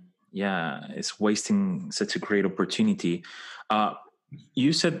 Mm-hmm. Yeah, it's wasting such a great opportunity.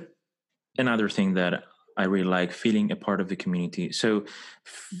 You said another thing that I really like: feeling a part of the community. So,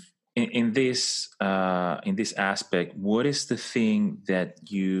 in this aspect, what is the thing that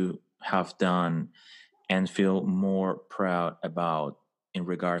you have done and feel more proud about in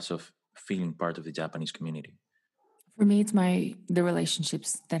regards of feeling part of the Japanese community? For me, it's the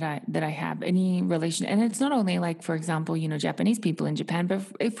relationships that I have. Any relation, and it's not only, like, for example, Japanese people in Japan, but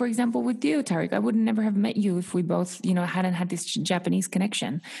if, for example, with you, Tariq, I would never have met you if we both, hadn't had this Japanese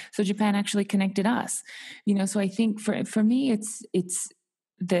connection. So Japan actually connected us. So I think for me, it's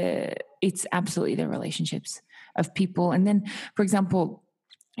absolutely the relationships of people. And then, for example,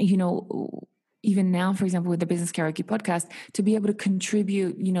 even now, for example, with the Business Karaoke podcast, to be able to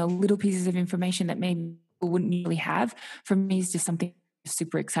contribute, little pieces of information that maybe wouldn't usually have, for me is just something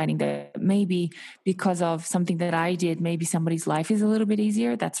super exciting, that maybe because of something that I did, maybe somebody's life is a little bit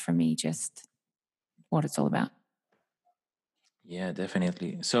easier. That's for me just what it's all about. Yeah,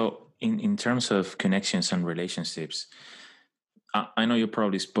 definitely. So in terms of connections and relationships, I know you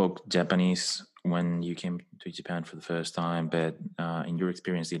probably spoke Japanese when you came to Japan for the first time, but in your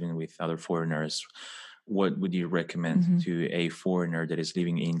experience dealing with other foreigners, what would you recommend to a foreigner that is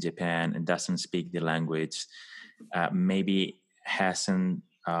living in Japan and doesn't speak the language? Maybe hasn't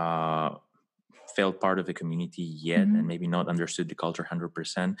felt part of the community yet and maybe not understood the culture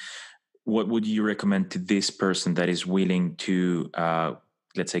 100%, what would you recommend to this person that is willing to,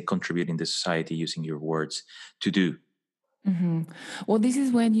 let's say, contribute in the society using your words to do? Well, this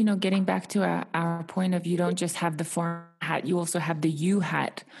is when, getting back to our point of, you don't just have the form hat, you also have the you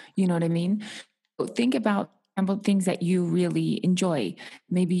hat. You know what I mean? So think about things that you really enjoy.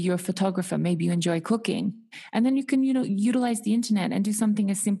 Maybe you're a photographer, maybe you enjoy cooking. And then you can, utilize the internet and do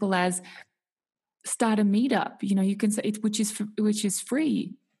something as simple as start a meetup. You can say it, which is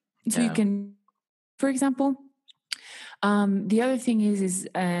free. So you Yeah. can, for example, the other thing is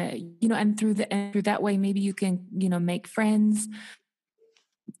and through that way, maybe you can, make friends.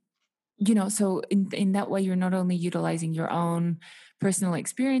 So in that way, you're not only utilizing your own personal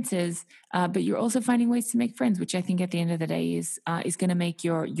experiences, but you're also finding ways to make friends, which I think at the end of the day is going to make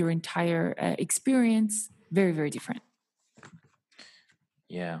your entire experience very, very different.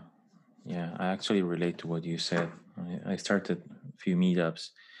 Yeah. I actually relate to what you said. I started a few meetups.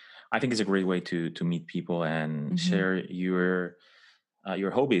 I think it's a great way to meet people and share your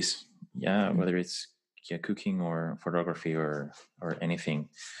hobbies. Yeah, whether it's cooking or photography or anything.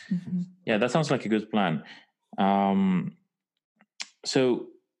 Yeah, that sounds like a good plan. So,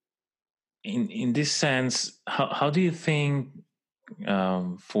 in this sense, how do you think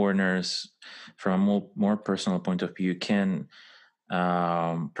foreigners, from a more personal point of view, can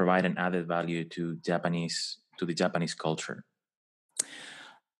provide an added value to the Japanese culture?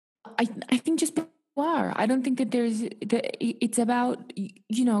 I think just people are. I don't think that it's about,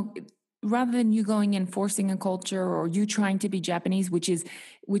 rather than you going and forcing a culture or you trying to be Japanese, which is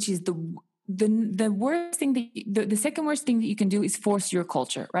the worst thing the second worst thing that you can do is force your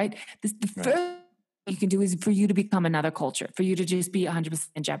culture, right? The Right. first you can do is for you to become another culture, for you to just be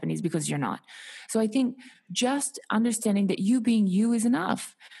 100% Japanese because you're not. So I think just understanding that you being you is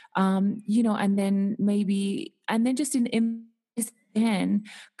enough, and then just can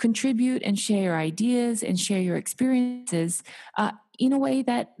contribute and share your ideas and share your experiences in a way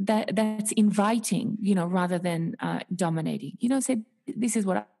that's inviting, rather than dominating. Say this is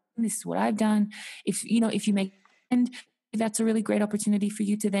what I've done. If you make, and that's a really great opportunity for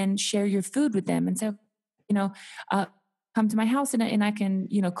you to then share your food with them and say, you know, uh, come to my house and I can,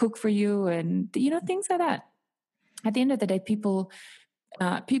 cook for you, and things like that. At the end of the day, people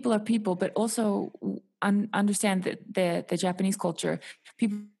are people, but also understand that the Japanese culture,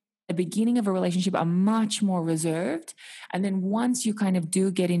 people at the beginning of a relationship are much more reserved, and then once you kind of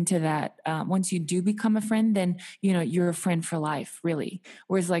do get into that, once you do become a friend, then you're a friend for life, really.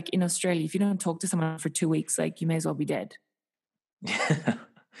 Whereas, like in Australia, if you don't talk to someone for 2 weeks, like you may as well be dead.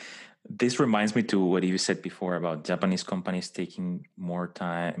 This reminds me to what you said before about Japanese companies taking more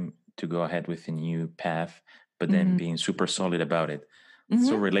time to go ahead with a new path, but then being super solid about it.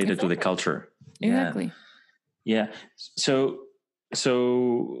 So related to the culture. Exactly. Yeah. So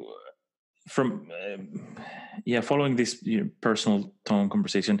from following this personal tone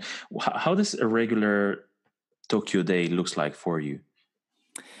conversation, how does a regular Tokyo day looks like for you?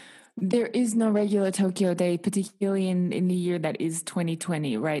 There is no regular Tokyo day, particularly in the year that is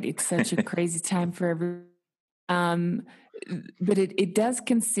 2020, right? It's such a crazy time for everyone. But it does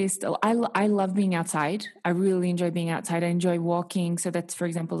consist. I love being outside. I really enjoy being outside. I enjoy walking. So that's, for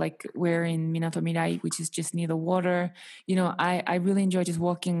example, like we're in Minato Mirai, which is just near the water. I really enjoy just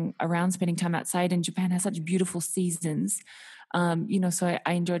walking around, spending time outside. And Japan has such beautiful seasons. So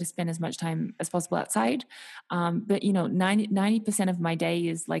I enjoy to spend as much time as possible outside. But 90% of my day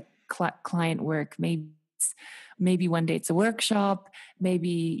is like client work. Maybe one day it's a workshop,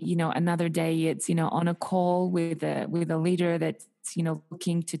 maybe another day it's on a call with a leader that's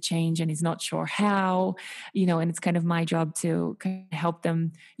looking to change and he's not sure how, and it's kind of my job to kind of help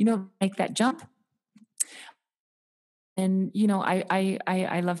them make that jump. And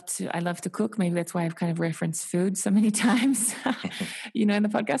I love to cook. Maybe that's why I've kind of referenced food so many times, in the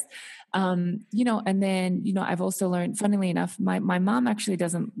podcast. And then I've also learned. Funnily enough, my mom actually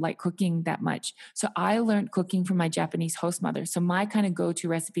doesn't like cooking that much, so I learned cooking from my Japanese host mother. So my kind of go-to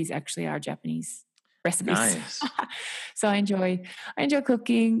recipes actually are Japanese recipes. Nice. So I enjoy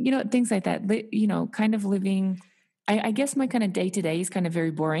cooking. Things like that. Kind of living. I guess my kind of day to day is kind of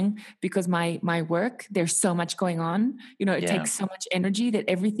very boring because my work, there's so much going on. It takes so much energy that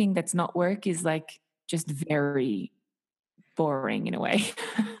everything that's not work is like just very boring in a way.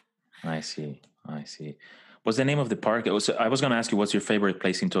 I see. What's the name of the park? I was going to ask you what's your favorite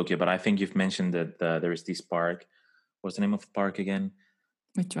place in Tokyo, but I think you've mentioned that there is this park. What's the name of the park again?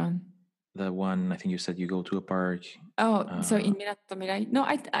 Which one? the one I think you said you go to a park. Oh, so in Minato Mirai? No,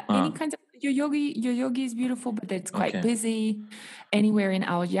 any Uh, kinds of Yoyogi is beautiful, but it's quite okay. busy. Anywhere in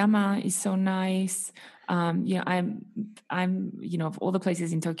Aoyama is so nice. Of all the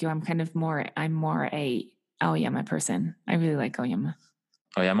places in Tokyo, I'm more a Aoyama person. I really like Aoyama.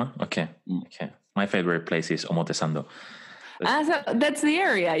 Oyama? Okay. Okay. My favorite place is Omotesando. So that's the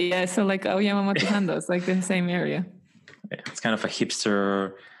area, yeah. So like Aoyama Motosando, it's like the same area. It's kind of a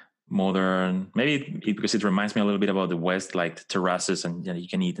hipster, modern. Maybe because it reminds me a little bit about the West, like the terraces, and you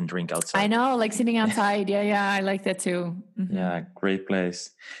can eat and drink outside. I know, like sitting outside. Yeah, I like that too. Mm-hmm. Yeah, great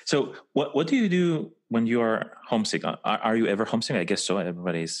place. So, what do you do when you are homesick? Are you ever homesick? I guess so.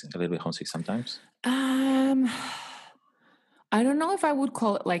 Everybody's a little bit homesick sometimes. I don't know if I would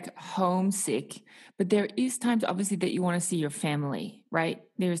call it like homesick, but there is times obviously that you want to see your family, right?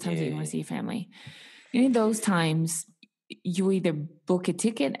 There's times that you want to see your family. And in those times, you either book a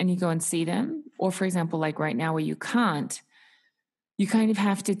ticket and you go and see them, or for example, like right now where you can't, you kind of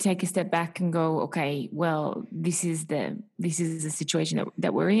have to take a step back and go, okay, well, this is the situation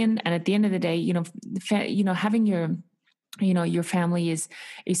that we're in. And at the end of the day, having your family is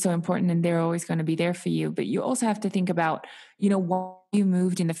so important, and they're always going to be there for you. But you also have to think about why you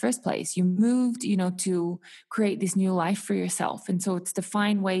moved in the first place. You moved to create this new life for yourself, and so it's to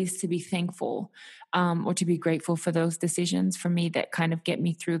find ways to be thankful, or to be grateful for those decisions, for me, that kind of get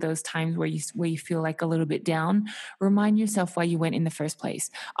me through those times where you feel like a little bit down. Remind yourself why you went in the first place.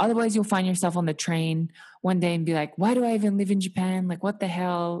 Otherwise you'll find yourself on the train one day and be like, why do I even live in Japan? Like, what the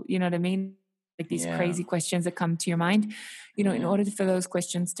hell? You know what I mean? Like these crazy questions that come to your mind, in order for those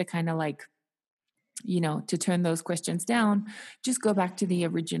questions to kind of like, to turn those questions down, just go back to the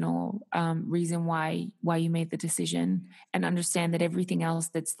original reason why you made the decision, and understand that everything else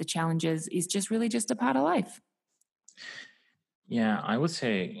that's the challenges is just really just a part of life. Yeah, I would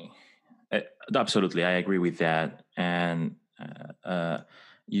say absolutely. I agree with that. And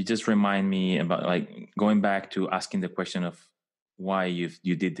you just remind me about like going back to asking the question of why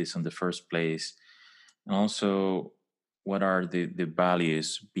you did this in the first place, and also what are the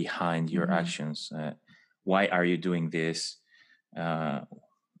values behind your actions. Why are you doing this?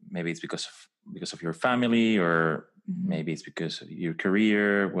 Maybe it's because of your family, or maybe it's because of your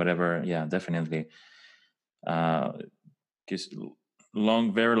career, whatever. Yeah, definitely. Because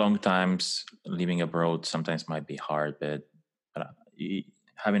very long times living abroad sometimes might be hard, but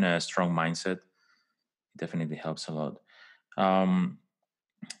having a strong mindset definitely helps a lot.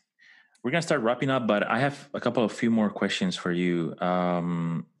 We're gonna start wrapping up, but I have a few more questions for you.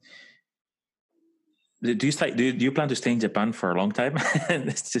 Do you plan to stay in Japan for a long time?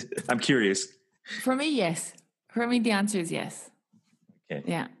 I'm curious. For me, yes. For me, the answer is yes. Okay.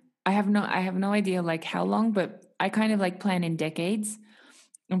 Yeah. I have no idea like how long, but I kind of like plan in decades.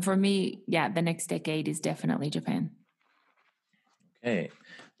 And for me, yeah, the next decade is definitely Japan. Okay.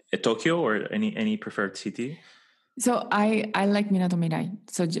 Tokyo or any preferred city? So I like Minato Mirai.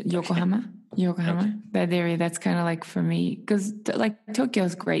 So Yokohama, Okay. that area, that's kind of like for me, because like Tokyo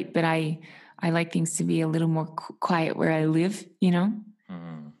is great, but I like things to be a little more quiet where I live, Yeah.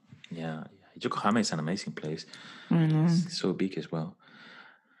 Yokohama is an amazing place. It's so big as well.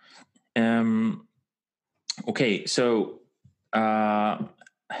 Okay, so a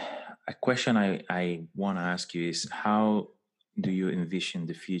question I want to ask you is, how do you envision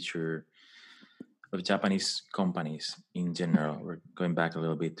the future of Japanese companies in general? We're going back a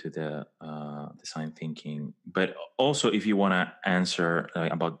little bit to the design thinking, but also if you want to answer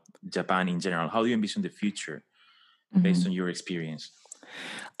about Japan in general, how do you envision the future based on your experience?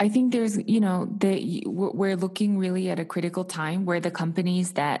 I think there's, we're looking really at a critical time where the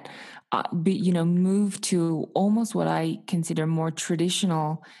companies that, move to almost what I consider more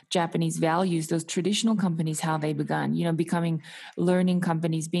traditional Japanese values, those traditional companies, how they begun, becoming learning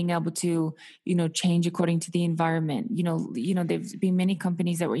companies, being able to, change according to the environment. There's been many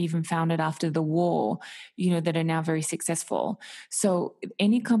companies that were even founded after the war, that are now very successful. So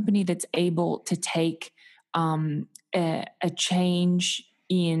any company that's able to take a change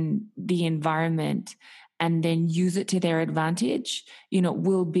in the environment and then use it to their advantage,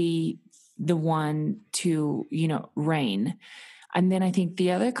 will be the one to, reign. And then I think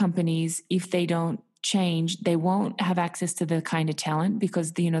the other companies, if they don't change, they won't have access to the kind of talent,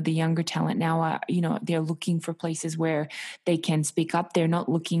 because the younger talent now are, they're looking for places where they can speak up. They're not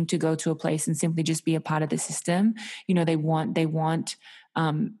looking to go to a place and simply just be a part of the system. They want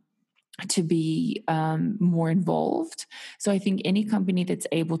to be more involved. So I think any company that's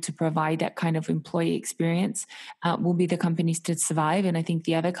able to provide that kind of employee experience will be the companies to survive. And I think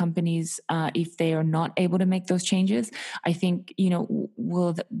the other companies, if they are not able to make those changes, I think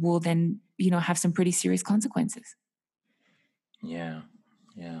will then have some pretty serious consequences. Yeah,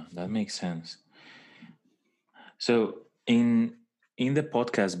 that makes sense. So in the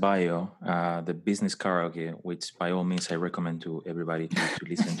podcast bio, the business karaoke, which by all means I recommend to everybody to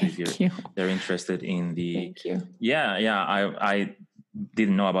listen to if they're interested in the. Thank you. Yeah, I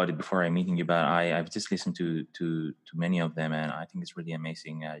didn't know about it before I'm meeting you, but I've just listened to many of them, and I think it's really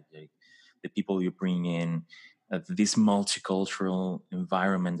amazing. The people you bring in, this multicultural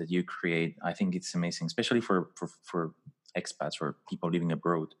environment that you create, I think it's amazing, especially for expats or people living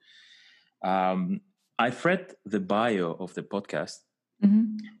abroad. I've read the bio of the podcast,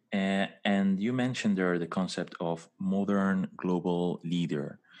 and you mentioned there the concept of modern global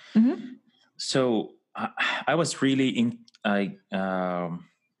leader. So I was really it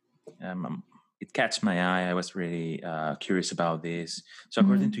catch my eye. I was really curious about this. So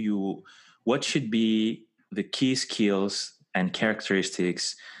according to you, what should be the key skills and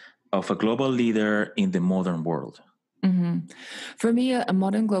characteristics of a global leader in the modern world? For me, a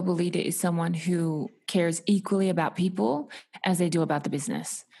modern global leader is someone who cares equally about people as they do about the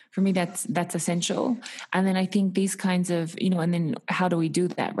business. For me, that's essential. And then I think these kinds of, and then how do we do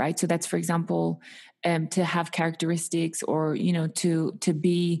that, right? So that's, for example, to have characteristics or, to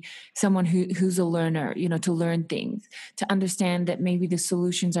be someone who's a learner, to learn things, to understand that maybe the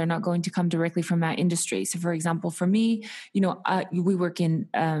solutions are not going to come directly from our industry. So for example, for me, we work in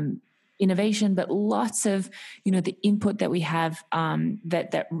innovation, but lots of the input that we have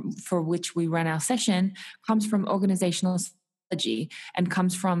that for which we run our session comes from organizational psychology and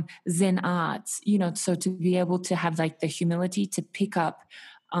comes from Zen arts. So to be able to have like the humility to pick up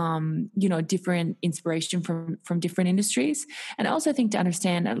different inspiration from different industries, and I also think to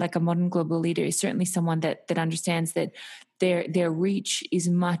understand like a modern global leader is certainly someone that understands that their reach is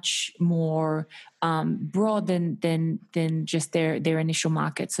much more broad than just their initial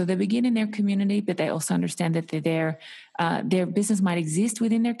market. So they begin in their community, but they also understand that their business might exist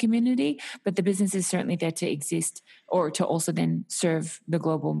within their community, but the business is certainly there to exist or to also then serve the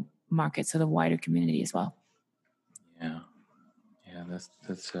global market, so the wider community as well. Yeah,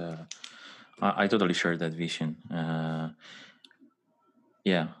 that's. I totally share that vision.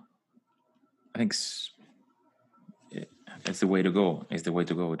 Yeah, I think it's the way to go. It's the way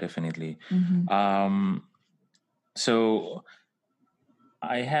to go, definitely. So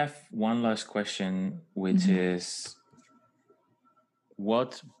I have one last question, which is,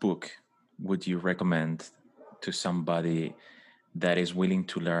 what book would you recommend to somebody that is willing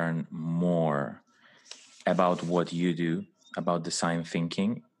to learn more about what you do, about design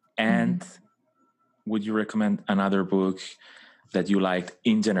thinking? And would you recommend another book that you liked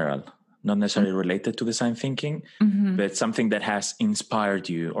in general, not necessarily related to design thinking, but something that has inspired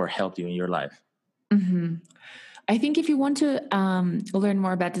you or helped you in your life? I think if you want to learn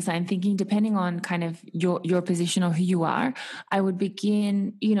more about design thinking, depending on kind of your position or who you are, I would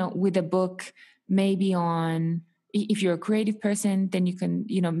begin, with a book maybe on, if you're a creative person, then you can,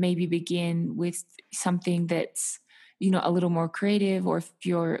 maybe begin with something that's, a little more creative, or if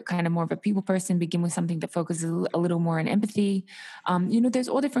you're kind of more of a people person, begin with something that focuses a little more on empathy. There's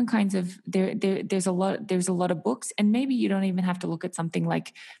all different kinds of, there's a lot of books, and maybe you don't even have to look at something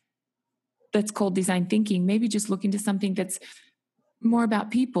like that's called design thinking. Maybe just look into something that's more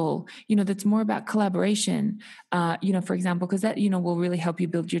about people, that's more about collaboration, for example, because that, will really help you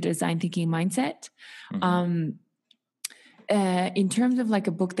build your design thinking mindset. In terms of like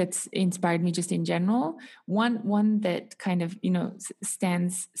a book that's inspired me just in general, one that kind of,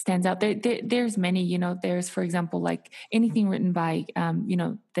 stands out there's many, there's, for example, like anything written by,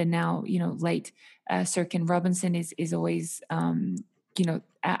 the now, late Sir Ken Robinson is always,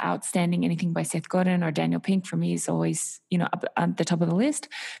 outstanding. Anything by Seth Godin or Daniel Pink for me is always, up at the top of the list.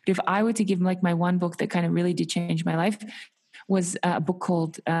 But if I were to give like my one book that kind of really did change my life, was a book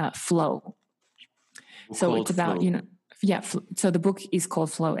called Flow. So it's about, so the book is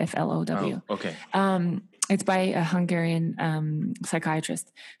called Flow, Flow. Oh, okay. It's by a Hungarian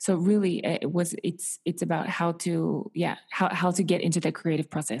psychiatrist. So really, it's about how to get into the creative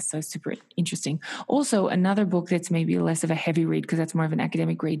process. So it's super interesting. Also, another book that's maybe less of a heavy read, because that's more of an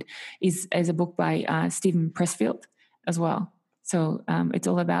academic read, is a book by Stephen Pressfield as well. So it's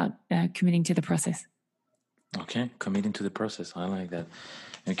all about committing to the process. Okay, committing to the process. I like that.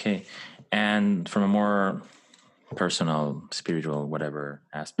 Okay, and from a more personal, spiritual, whatever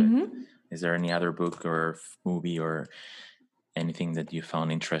aspect, is there any other book or movie or anything that you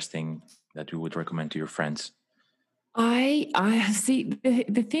found interesting that you would recommend to your friends? I see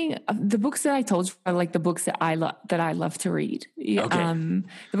the thing. The books that I told you are like the books that I love to read. Okay.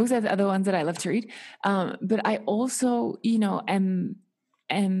 The books are the ones that I love to read. But I also, am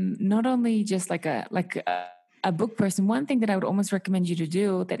not only just a book person. One thing that I would almost recommend you to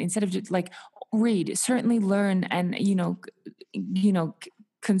do, that instead of just like read, certainly learn, and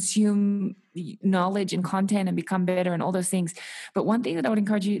consume knowledge and content and become better and all those things. But one thing that I would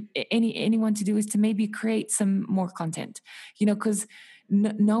encourage anyone to do is to maybe create some more content, because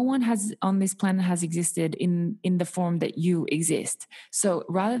no one has on this planet has existed in the form that you exist. So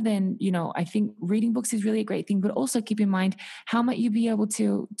rather than, I think reading books is really a great thing, but also keep in mind how might you be able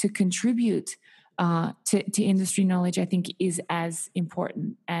to contribute to industry knowledge. I think is as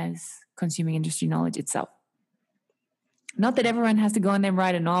important as consuming industry knowledge itself. Not that everyone has to go in there and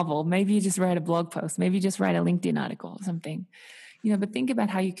write a novel. Maybe you just write a blog post. Maybe you just write a LinkedIn article or something. But think about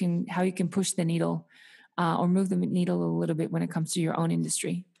how you can push the needle or move the needle a little bit when it comes to your own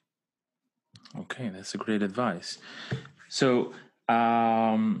industry. Okay, that's a great advice. So,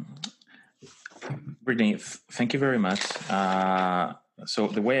 Brittany, thank you very much. So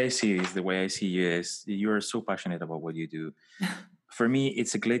the way I see you is you are so passionate about what you do. For me,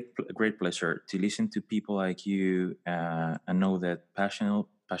 it's a great pleasure to listen to people like you and know that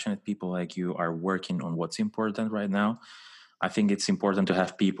passionate people like you are working on what's important right now. I think it's important to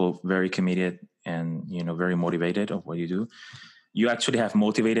have people very committed and very motivated of what you do. You actually have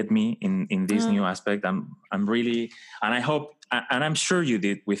motivated me in this new aspect. I'm really, and I hope, and I'm sure you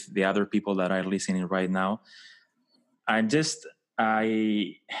did with the other people that are listening right now. I just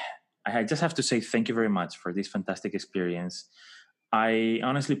have to say thank you very much for this fantastic experience. I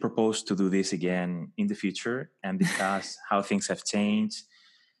honestly propose to do this again in the future and discuss how things have changed,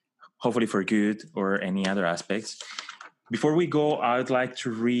 hopefully for good or any other aspects. Before we go, I would like to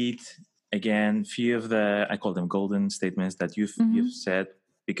read again a few of I call them golden statements that you've said,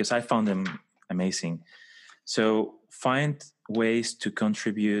 because I found them amazing. So find ways to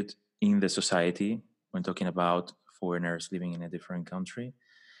contribute in the society when talking about foreigners living in a different country.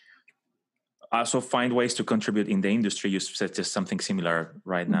 Also find ways to contribute in the industry. You said just something similar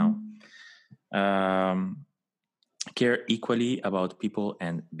right now. Care equally about people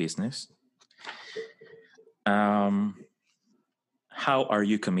and business. How are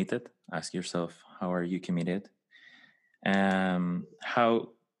you committed? Ask yourself, how are you committed? How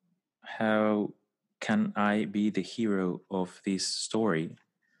can I be the hero of this story?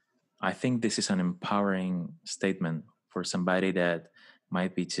 I think this is an empowering statement for somebody that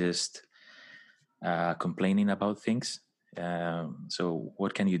might be just complaining about things. So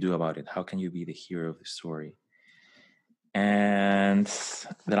what can you do about it? How can you be the hero of the story? And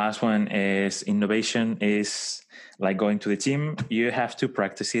the last one is innovation is like going to the gym. You have to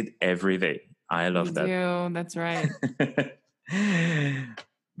practice it every day. I love that. You do. That's right.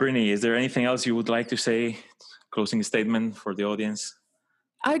 Brittany, is there anything else you would like to say? Closing statement for the audience?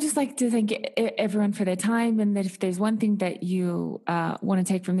 I would just like to thank everyone for their time, and that if there's one thing that you want to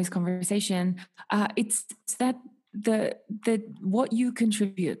take from this conversation, it's that the what you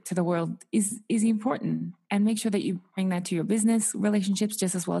contribute to the world is important, and make sure that you bring that to your business relationships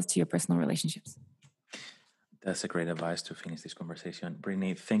just as well as to your personal relationships. That's a great advice to finish this conversation.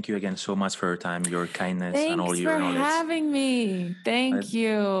 Brittany, thank you again so much for your time, your kindness, and all your knowledge. Thanks for having me. Thank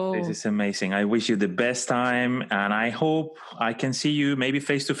you. This is amazing. I wish you the best time, and I hope I can see you maybe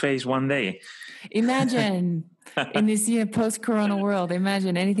face to face one day. Imagine in this post-corona world,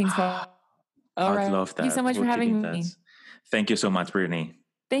 imagine anything's possible. All right. Love that. Thank you so much for having me. Thank you so much, Brittany.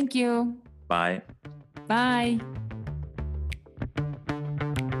 Thank you. Bye. Bye.